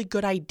really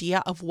good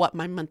idea of what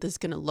my month is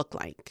going to look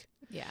like.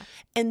 Yeah.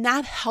 And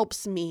that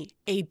helps me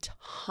a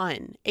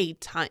ton.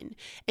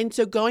 And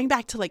so going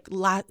back to like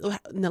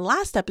in the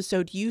last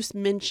episode, you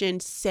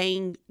mentioned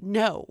saying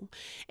no.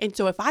 And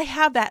so if I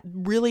have that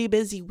really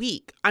busy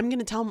week, I'm going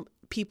to tell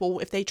people,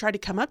 if they try to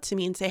come up to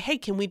me and say, hey,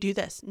 can we do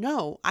this?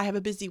 No, I have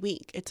a busy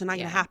week. It's not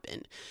going to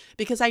happen,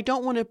 because I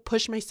don't want to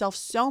push myself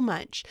so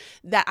much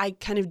that I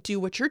kind of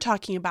do what you're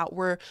talking about,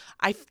 where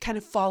I kind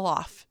of fall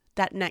off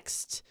that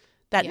next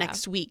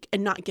week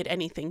and not get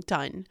anything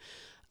done.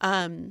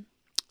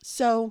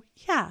 So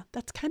yeah,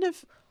 that's kind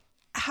of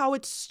how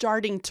it's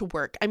starting to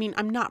work. I mean,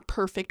 I'm not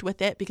perfect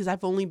with it because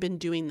I've only been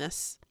doing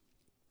this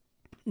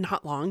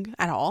not long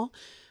at all,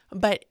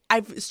 but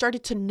I've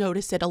started to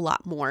notice it a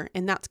lot more.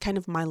 And that's kind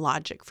of my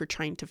logic for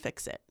trying to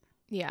fix it.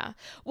 Yeah.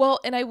 Well,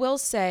 and I will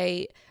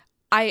say,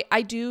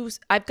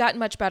 I've gotten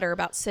much better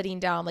about sitting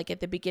down like at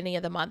the beginning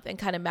of the month and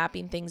kind of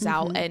mapping things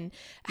out and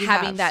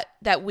having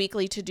that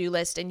weekly to-do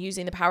list and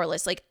using the power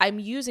list. Like I'm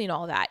using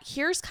all that.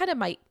 Here's kind of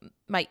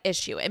my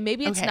issue. And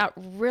maybe it's not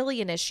really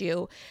an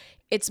issue.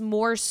 It's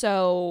more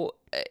so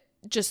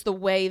just the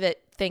way that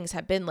things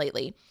have been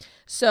lately.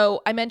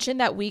 So I mentioned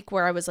that week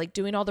where I was like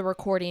doing all the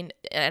recording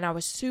and I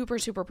was super,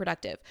 super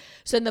productive.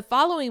 So in the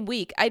following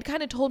week, I'd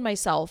kind of told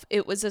myself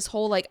it was this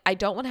whole, like, I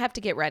don't want to have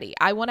to get ready.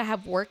 I want to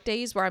have work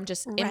days where I'm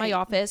just in my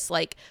office,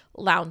 like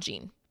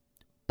lounging.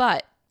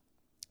 But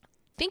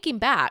thinking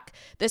back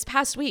this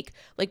past week,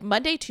 like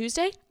Monday,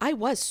 Tuesday, I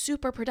was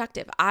super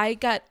productive. I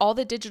got all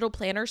the digital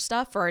planner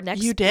stuff for our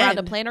next round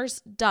of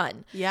planners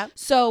done. Yep.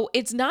 So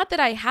it's not that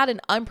I had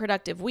an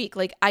unproductive week.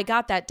 Like I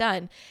got that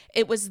done.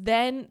 It was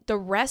then the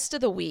rest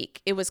of the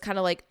week, it was kind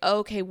of like,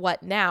 okay,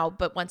 what now?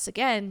 But once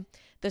again,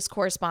 this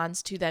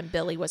corresponds to then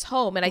Billy was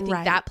home. And I think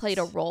that played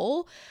a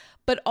role.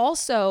 But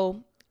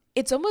also,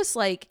 it's almost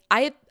like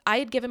I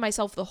had given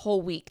myself the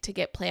whole week to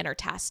get planner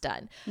tasks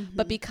done.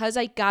 But because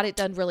I got it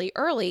done really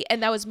early,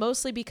 and that was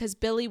mostly because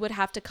Billy would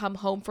have to come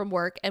home from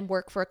work and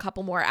work for a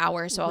couple more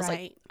hours. So I was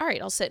like, all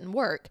right, I'll sit and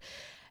work.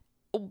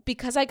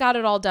 Because I got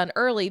it all done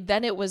early,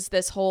 then it was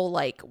this whole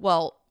like,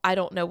 well, I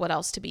don't know what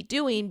else to be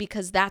doing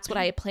because that's what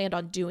I had planned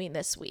on doing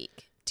this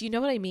week. Do you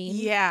know what I mean?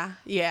 Yeah.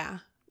 Yeah.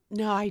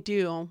 No, I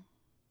do.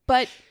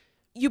 But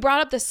you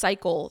brought up the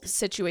cycle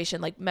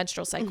situation, like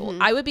menstrual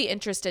cycle. I would be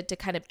interested to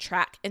kind of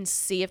track and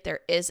see if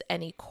there is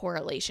any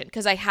correlation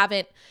because I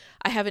haven't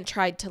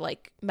tried to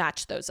like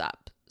match those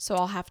up. So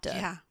I'll have to.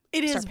 Yeah.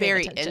 It is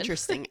very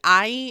interesting.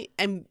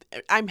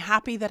 I'm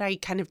happy that I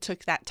kind of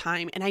took that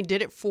time, and I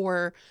did it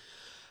for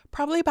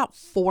probably about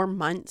 4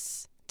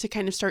 months to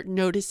kind of start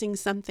noticing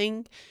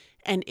something,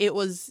 and it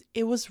was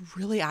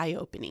really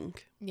eye-opening.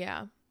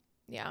 Yeah.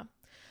 Yeah.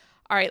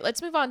 All right,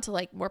 let's move on to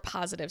like more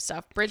positive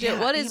stuff. Bridget,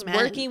 what is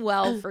working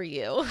well for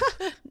you?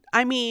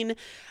 I mean,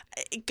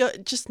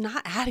 just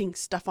not adding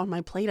stuff on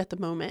my plate at the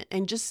moment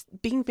and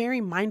just being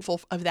very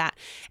mindful of that.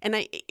 And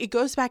it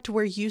goes back to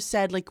where you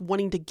said like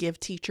wanting to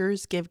give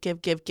teachers,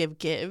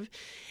 give.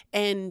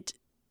 And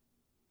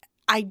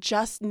I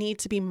just need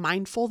to be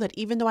mindful that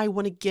even though I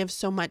want to give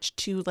so much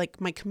to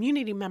like my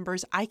community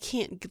members, I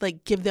can't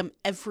like give them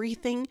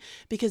everything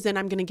because then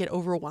I'm going to get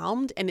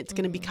overwhelmed and it's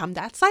going to become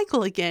that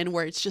cycle again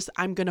where it's just,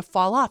 I'm going to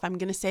fall off. I'm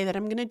going to say that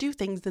I'm going to do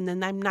things and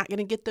then I'm not going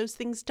to get those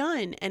things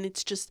done. And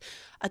it's just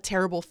a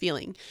terrible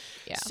feeling.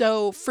 Yeah.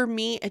 So for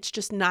me, it's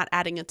just not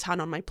adding a ton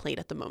on my plate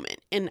at the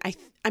moment. And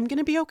I'm going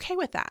to be okay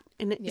with that.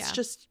 And it's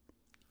just,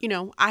 you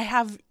know, I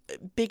have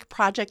big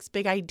projects,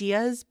 big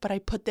ideas, but I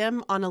put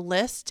them on a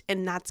list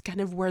and that's kind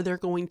of where they're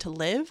going to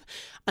live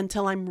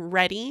until I'm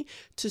ready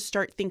to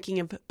start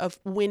thinking of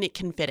when it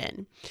can fit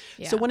in.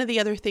 Yeah. So one of the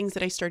other things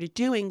that I started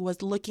doing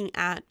was looking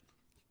at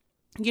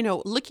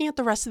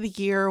the rest of the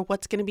year,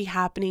 what's going to be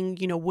happening,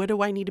 what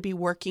do I need to be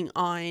working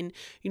on,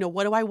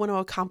 what do I want to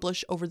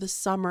accomplish over the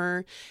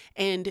summer,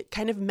 and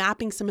kind of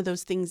mapping some of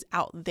those things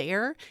out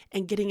there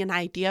and getting an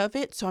idea of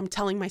it. So I'm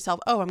telling myself,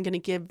 I'm going to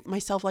give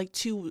myself like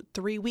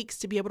 2-3 weeks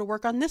to be able to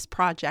work on this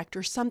project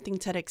or something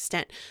to that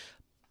extent.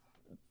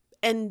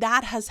 And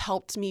that has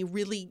helped me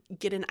really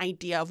get an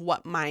idea of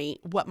what my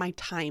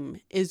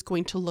time is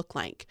going to look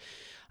like.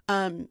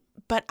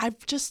 But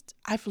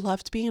I've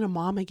loved being a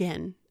mom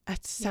again.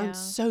 That sounds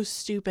so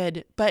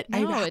stupid, but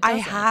no, I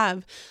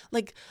have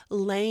like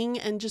laying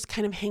and just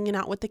kind of hanging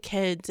out with the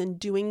kids and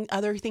doing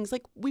other things.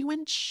 Like we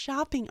went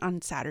shopping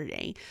on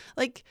Saturday.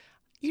 Like,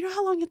 you know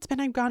how long it's been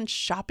I've gone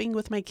shopping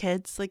with my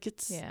kids? Like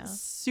it's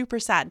super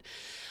sad.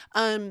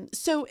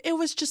 So it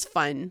was just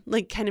fun,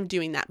 like kind of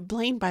doing that.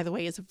 Blaine, by the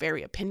way, is a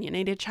very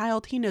opinionated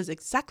child. He knows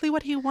exactly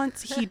what he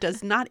wants. He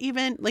does not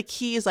even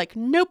he is like,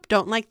 nope,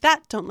 don't like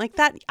that. Don't like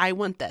that. I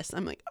want this.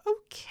 I'm like,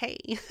 okay,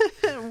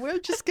 we're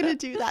just going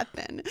to do that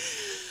then.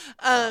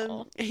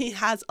 He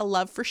has a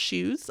love for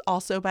shoes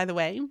also, by the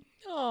way.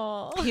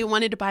 Aww. He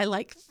wanted to buy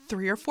like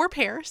 3 or 4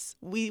 pairs.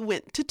 We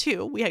went to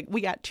 2.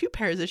 We got 2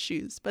 pairs of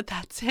shoes, but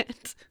that's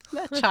it.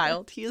 That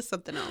child, he is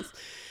something else.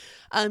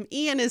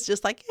 Ian is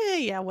just like,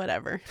 yeah,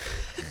 whatever.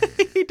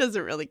 He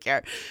doesn't really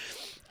care.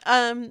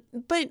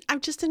 But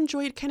I've just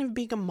enjoyed kind of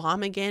being a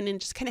mom again and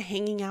just kind of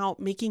hanging out,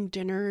 making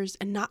dinners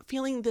and not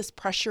feeling this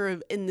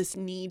pressure and this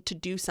need to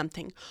do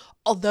something.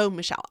 Although,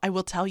 Michelle, I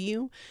will tell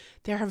you,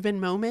 there have been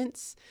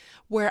moments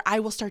where I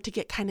will start to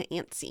get kind of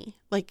antsy.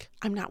 Like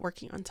I'm not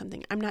working on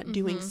something. I'm not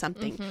doing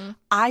something.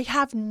 I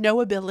have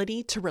no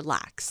ability to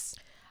relax.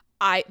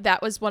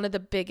 That was one of the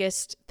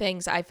biggest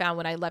things I found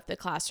when I left the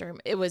classroom.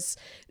 It was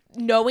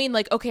knowing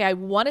like, okay, I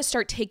want to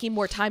start taking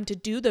more time to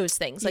do those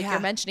things like you're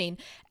mentioning.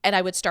 And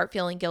I would start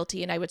feeling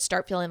guilty and I would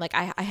start feeling like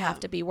I have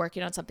to be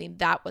working on something.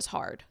 That was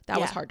hard. That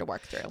was hard to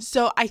work through.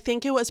 So I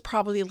think it was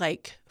probably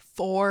like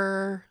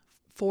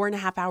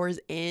 4.5 hours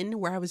in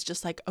where I was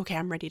just like, okay,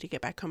 I'm ready to get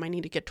back home. I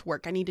need to get to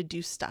work. I need to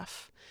do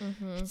stuff.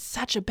 It's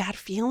such a bad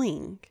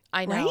feeling.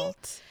 I know.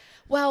 Right?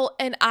 Well,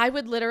 and I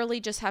would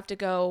literally just have to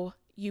go,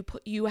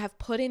 you have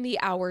put in the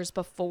hours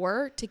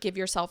before to give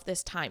yourself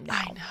this time now.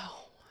 I know.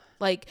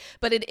 Like,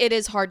 but it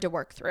is hard to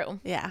work through.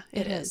 Yeah,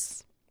 it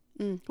is.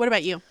 What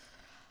about you?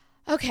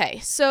 Okay,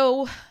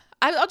 so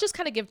I'll just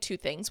kind of give 2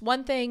 things.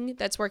 One thing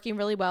that's working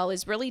really well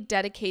is really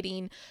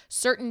dedicating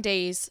certain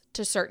days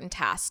to certain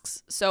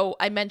tasks. So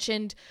I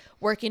mentioned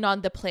working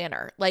on the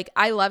planner. Like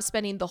I love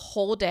spending the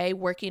whole day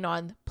working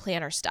on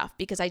planner stuff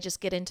because I just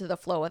get into the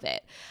flow of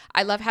it.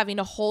 I love having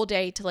a whole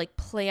day to like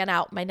plan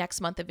out my next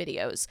month of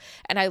videos.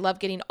 And I love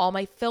getting all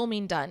my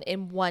filming done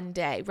in one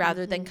day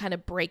rather than kind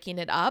of breaking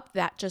it up.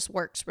 That just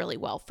works really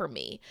well for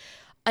me.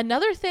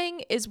 Another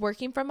thing is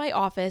working from my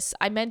office.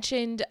 I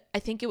mentioned, I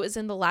think it was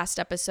in the last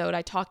episode,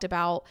 I talked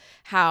about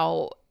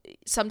how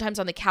sometimes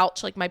on the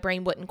couch, like my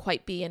brain wouldn't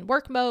quite be in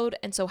work mode.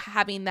 And so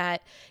having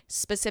that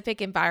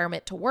specific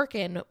environment to work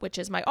in, which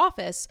is my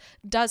office,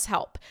 does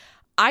help.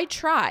 I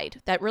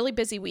tried that really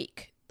busy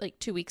week, like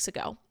 2 weeks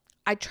ago.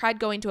 I tried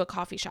going to a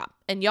coffee shop,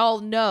 and y'all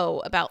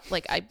know about,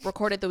 like, I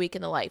recorded the week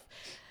in the life.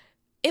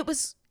 It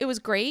was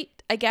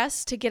great, I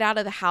guess, to get out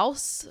of the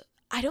house.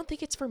 I don't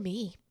think it's for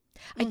me.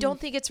 I don't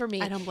think it's for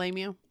me. I don't blame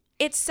you.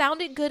 It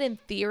sounded good in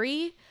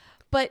theory,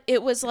 but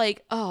it was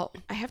like, oh,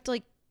 I have to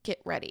like get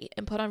ready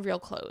and put on real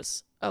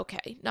clothes.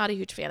 Okay. Not a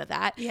huge fan of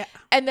that. Yeah.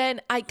 And then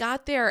I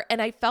got there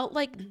and I felt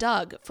like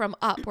Doug from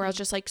Up, where I was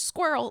just like,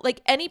 squirrel. Like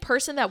any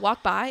person that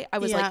walked by, I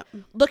was like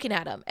looking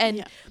at him.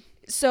 And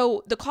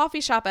so the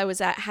coffee shop I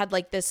was at had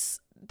like this,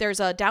 there's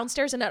a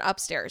downstairs and an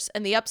upstairs,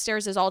 and the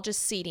upstairs is all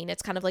just seating.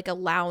 It's kind of like a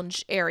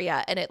lounge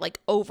area, and it like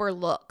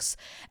overlooks.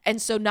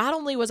 And so not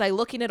only was I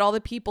looking at all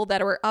the people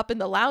that were up in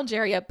the lounge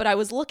area, but I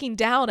was looking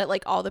down at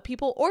like all the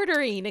people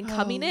ordering and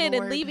coming in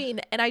and leaving.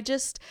 And I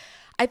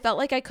felt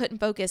like I couldn't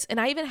focus.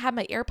 And I even had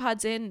my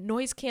AirPods in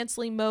noise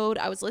canceling mode.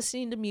 I was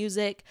listening to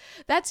music.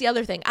 That's the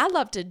other thing. I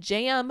love to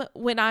jam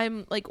when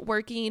I'm like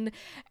working,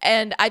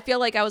 and I feel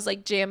like I was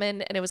like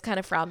jamming, and it was kind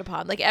of frowned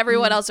upon. Like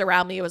everyone else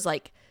around me was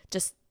like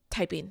just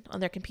typing on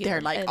their computer.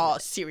 They're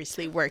like,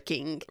 seriously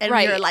working. And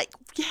right. You're like,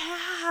 yeah.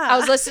 I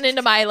was listening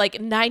to my like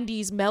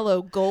 90s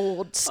mellow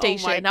gold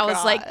station. I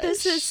was like,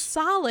 this is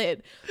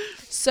solid.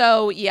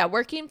 So yeah,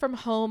 working from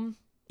home.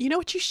 You know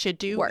what you should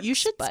do? Works, you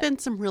should spend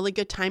some really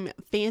good time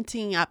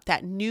fancying up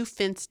that new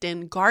fenced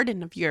in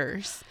garden of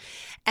yours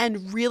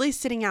and really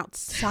sitting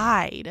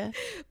outside.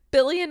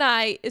 Billy and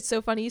I, it's so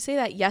funny you say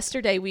that.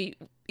 Yesterday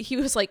he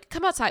was like,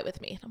 come outside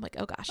with me. And I'm like,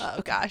 oh gosh.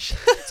 Oh gosh.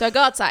 So I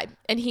go outside,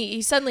 and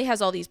he suddenly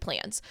has all these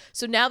plans.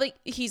 So now that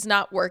he's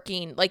not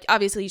working, like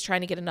obviously he's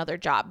trying to get another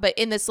job, but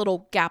in this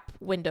little gap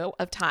window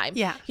of time,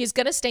 he's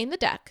going to stain the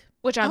deck,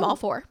 which I'm all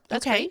for.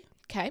 That's great.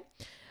 Okay.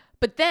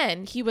 But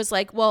then he was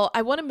like, well,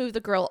 I want to move the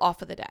girl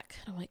off of the deck.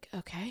 And I'm like,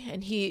 okay.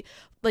 And he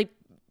like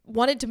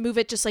wanted to move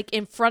it just like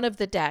in front of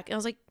the deck. And I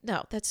was like,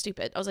 no, that's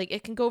stupid. I was like,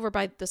 it can go over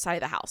by the side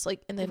of the house.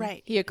 Like, and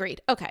then he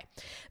agreed. Okay.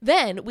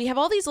 Then we have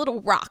all these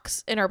little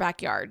rocks in our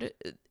backyard.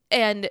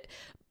 And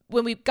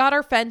when we got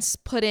our fence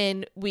put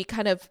in, we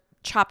kind of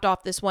chopped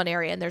off this one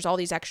area, and there's all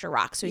these extra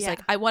rocks. So he's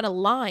like, I want to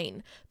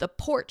line the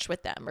porch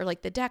with them, or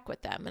like the deck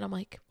with them. And I'm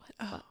like,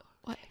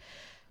 what?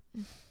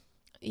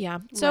 Yeah.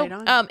 So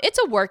it's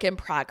a work in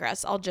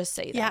progress. I'll just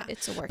say that. Yeah.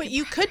 It's a work but in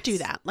you progress. could do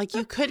that. Like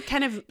you could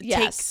kind of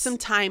take some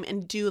time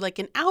and do like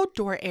an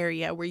outdoor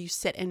area where you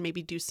sit and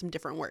maybe do some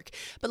different work.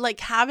 But like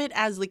have it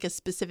as like a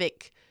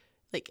specific,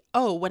 like,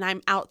 oh, when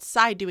I'm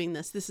outside doing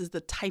this is the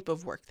type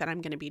of work that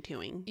I'm going to be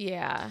doing.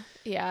 Yeah.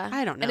 Yeah.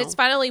 I don't know. And it's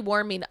finally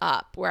warming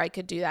up where I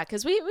could do that,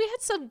 because we had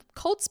some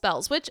cold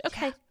spells, which,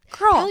 okay.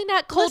 Girl, probably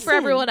not cold for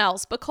everyone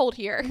else, but cold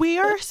here. We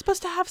are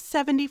supposed to have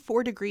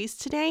 74 degrees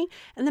today.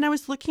 And then I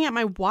was looking at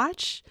my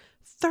watch.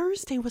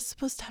 Thursday was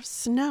supposed to have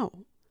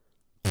snow.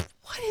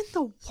 What in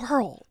the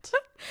world?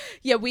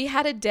 Yeah, we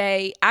had a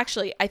day.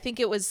 Actually, I think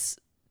it was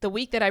the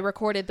week that I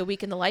recorded the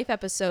Week in the Life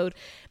episode.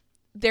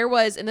 There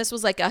was, and this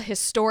was like a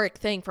historic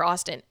thing for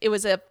Austin. It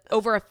was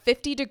over a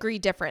 50-degree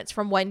difference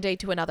from one day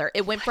to another.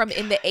 It went from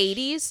in the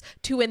 80s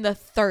to in the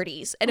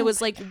 30s. And it was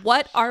like,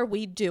 what are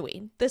we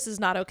doing? This is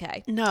not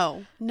okay.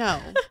 No,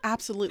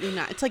 absolutely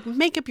not. It's like,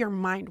 make up your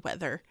mind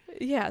weather.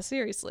 Yeah,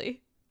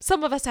 seriously.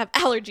 Some of us have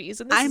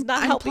allergies, and this is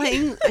not helping.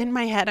 Playing, in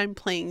my head, I'm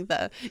playing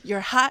the "You're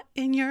hot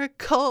and you're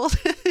cold."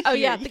 Oh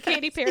yeah, the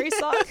Katy Perry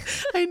song.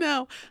 I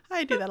know.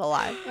 I do that a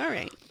lot. All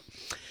right.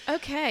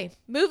 Okay,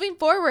 moving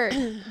forward,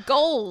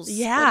 goals.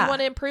 Yeah. What do you want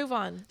to improve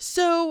on?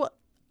 So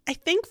I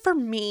think for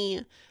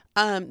me,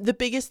 the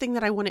biggest thing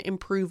that I want to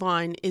improve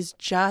on is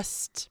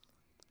just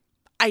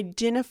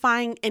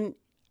identifying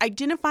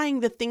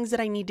the things that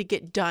I need to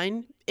get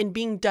done and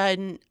being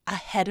done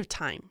ahead of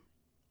time.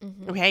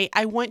 Mm-hmm. Okay.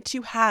 I want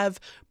to have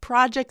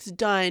projects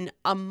done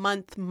a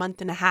month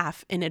and a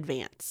half in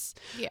advance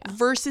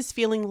versus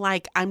feeling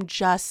like I'm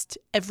just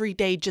every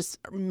day just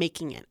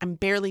making it. I'm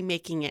barely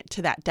making it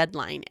to that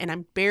deadline, and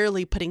I'm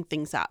barely putting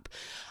things up.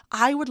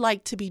 I would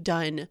like to be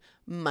done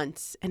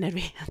months in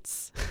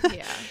advance.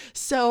 Yeah.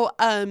 So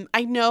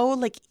I know,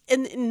 like,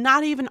 and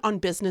not even on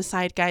business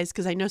side, guys,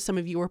 because I know some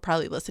of you are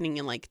probably listening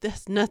and like,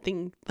 this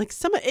nothing, like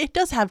it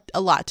does have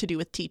a lot to do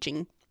with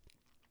teaching.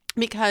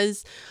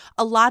 Because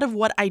a lot of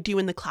what I do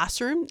in the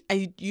classroom,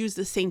 I use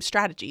the same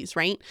strategies,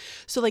 right?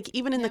 So like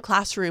even in the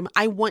classroom,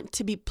 I want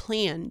to be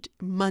planned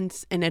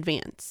months in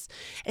advance.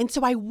 And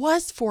so I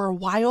was for a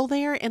while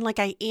there, and like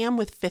I am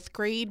with 5th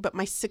grade, but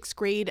my 6th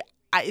grade,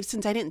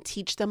 since I didn't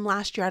teach them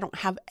last year, I don't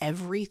have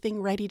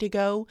everything ready to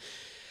go.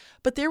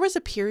 But there was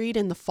a period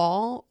in the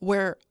fall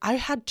where I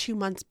had 2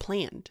 months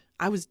planned.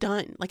 I was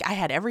done. Like I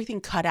had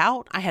everything cut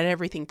out. I had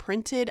everything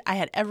printed. I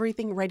had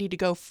everything ready to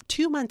go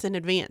 2 months in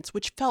advance,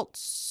 which felt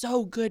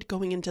so good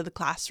going into the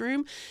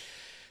classroom.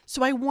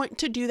 So I want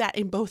to do that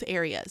in both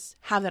areas.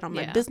 Have that on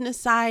my Yeah. business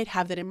side,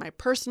 have that in my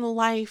personal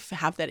life,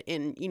 have that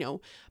in,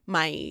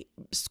 my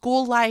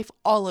school life,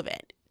 all of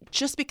it.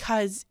 Just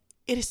because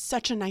it is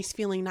such a nice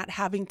feeling not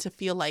having to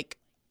feel like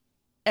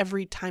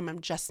every time I'm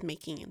just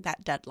making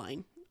that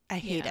deadline. I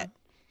hate it.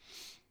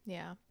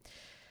 Yeah.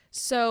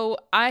 So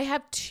I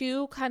have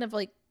two kind of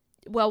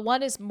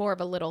one is more of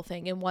a little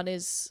thing and one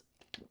is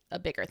a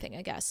bigger thing,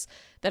 I guess,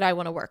 that I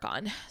want to work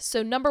on.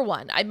 So number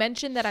one, I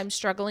mentioned that I'm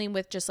struggling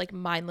with just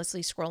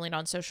mindlessly scrolling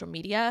on social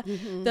media.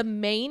 Mm-hmm. The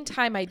main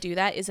time I do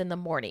that is in the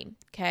morning.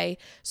 Okay.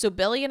 So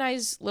Billy and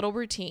I's little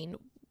routine,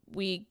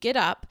 we get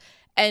up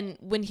and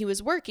when he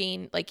was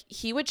working,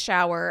 he would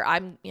shower.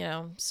 I'm,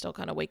 still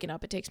kind of waking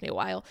up. It takes me a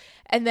while.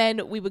 And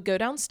then we would go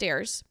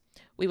downstairs.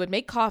 We would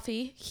make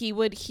coffee. He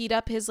would heat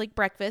up his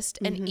breakfast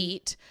and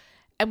eat.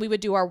 And we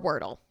would do our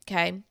Wordle.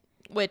 Okay.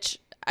 Which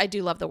I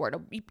do love the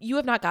Wordle. You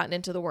have not gotten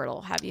into the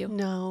Wordle, have you?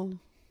 No.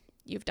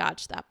 You've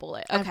dodged that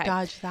bullet. Okay. I've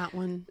dodged that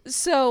one.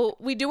 So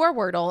we do our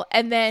Wordle.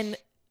 And then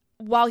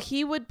while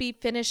he would be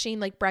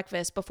finishing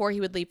breakfast before he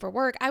would leave for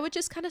work, I would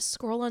just kind of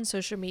scroll on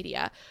social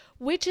media,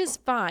 which is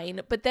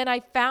fine. But then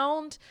I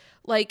found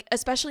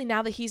especially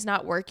now that he's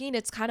not working,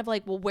 it's kind of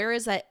well, where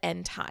is that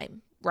end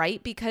time?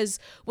 Right? Because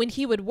when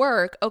he would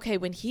work, okay,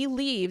 when he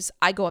leaves,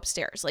 I go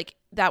upstairs.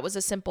 That was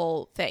a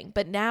simple thing.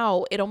 But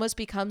now it almost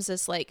becomes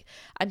this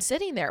I'm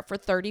sitting there for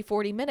 30,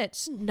 40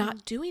 minutes,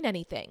 not doing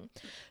anything.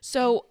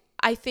 So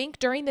I think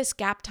during this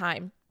gap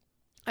time,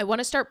 I want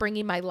to start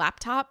bringing my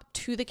laptop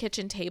to the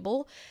kitchen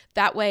table.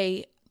 That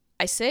way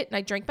I sit and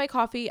I drink my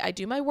coffee. I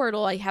do my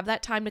Wordle. I have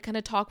that time to kind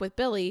of talk with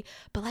Billy.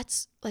 But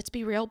let's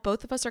be real.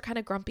 Both of us are kind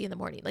of grumpy in the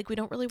morning. We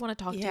don't really want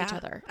to talk to each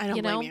other. I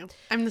don't blame you.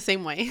 I'm the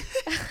same way.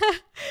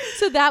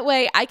 So that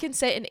way I can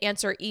sit and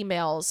answer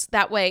emails.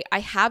 That way I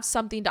have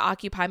something to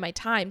occupy my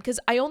time because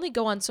I only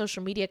go on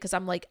social media because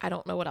I'm I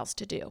don't know what else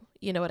to do.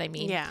 You know what I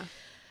mean? Yeah.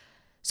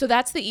 So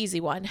that's the easy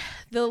one.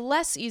 The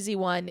less easy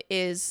one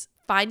is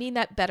finding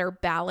that better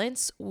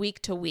balance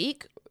week to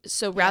week.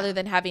 So rather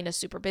than having a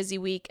super busy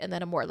week and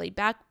then a more laid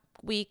back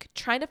week,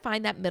 trying to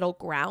find that middle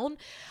ground.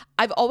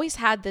 I've always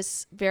had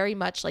this very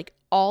much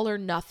all or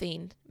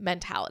nothing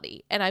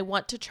mentality, and I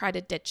want to try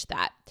to ditch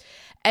that.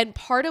 And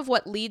part of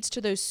what leads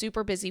to those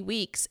super busy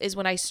weeks is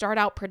when I start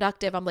out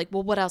productive, I'm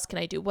well, what else can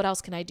I do? What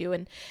else can I do?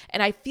 And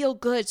I feel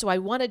good, so I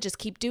want to just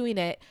keep doing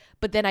it,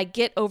 but then I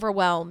get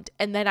overwhelmed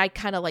and then I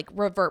kind of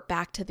revert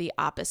back to the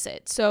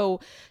opposite. So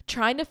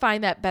trying to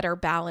find that better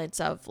balance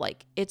of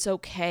it's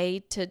okay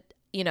to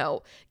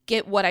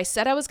get what I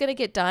said I was going to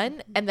get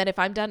done. And then if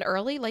I'm done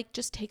early,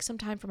 just take some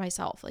time for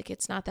myself.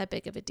 It's not that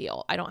big of a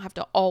deal. I don't have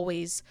to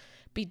always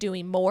be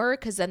doing more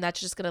because then that's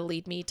just going to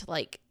lead me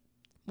to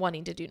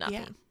wanting to do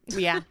nothing.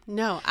 Yeah.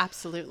 No,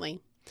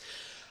 absolutely.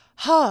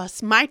 Oh,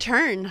 it's my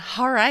turn.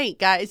 All right,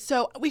 guys.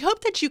 So we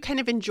hope that you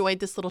kind of enjoyed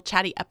this little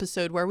chatty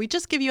episode where we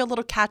just give you a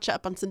little catch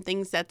up on some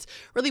things that's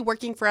really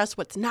working for us,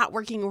 what's not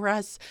working for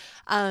us,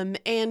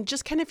 and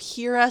just kind of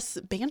hear us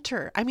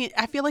banter. I mean,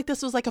 I feel like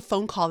this was a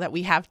phone call that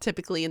we have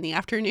typically in the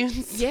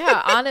afternoons.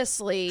 Yeah,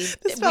 honestly.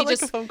 This felt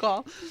like a phone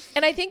call.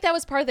 And I think that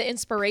was part of the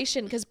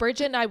inspiration because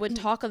Bridget and I would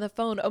talk on the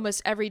phone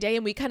almost every day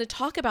and we kind of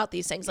talk about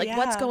these things,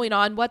 what's going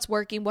on, what's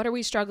working, what are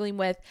we struggling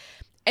with?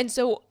 And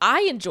so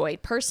I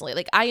enjoyed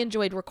personally, I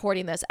enjoyed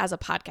recording this as a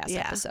podcast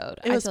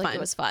episode. It was fun. It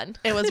was fun.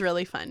 It was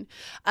really fun.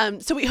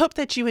 So we hope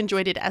that you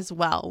enjoyed it as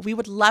well. We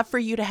would love for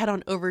you to head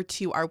on over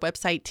to our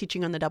website,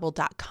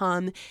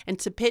 teachingonthedouble.com,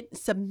 and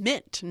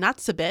submit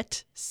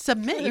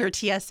your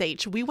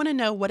TSH. We want to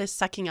know what is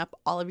sucking up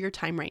all of your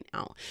time right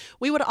now.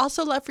 We would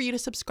also love for you to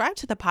subscribe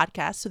to the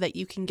podcast so that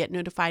you can get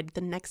notified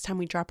the next time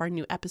we drop our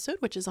new episode,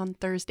 which is on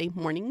Thursday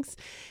mornings.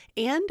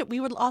 And we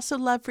would also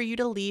love for you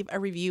to leave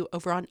a review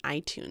over on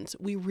iTunes.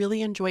 We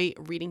really enjoy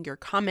reading your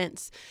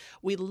comments.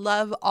 We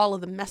love all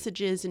of the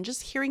messages and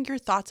just hearing your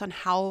thoughts on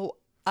how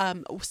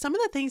some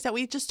of the things that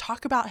we just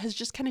talk about has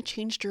just kind of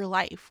changed your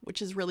life,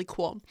 which is really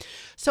cool.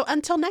 So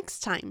until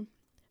next time,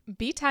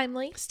 be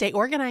timely, stay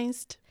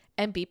organized,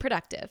 and be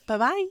productive.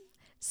 Bye-bye.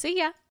 See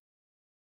ya.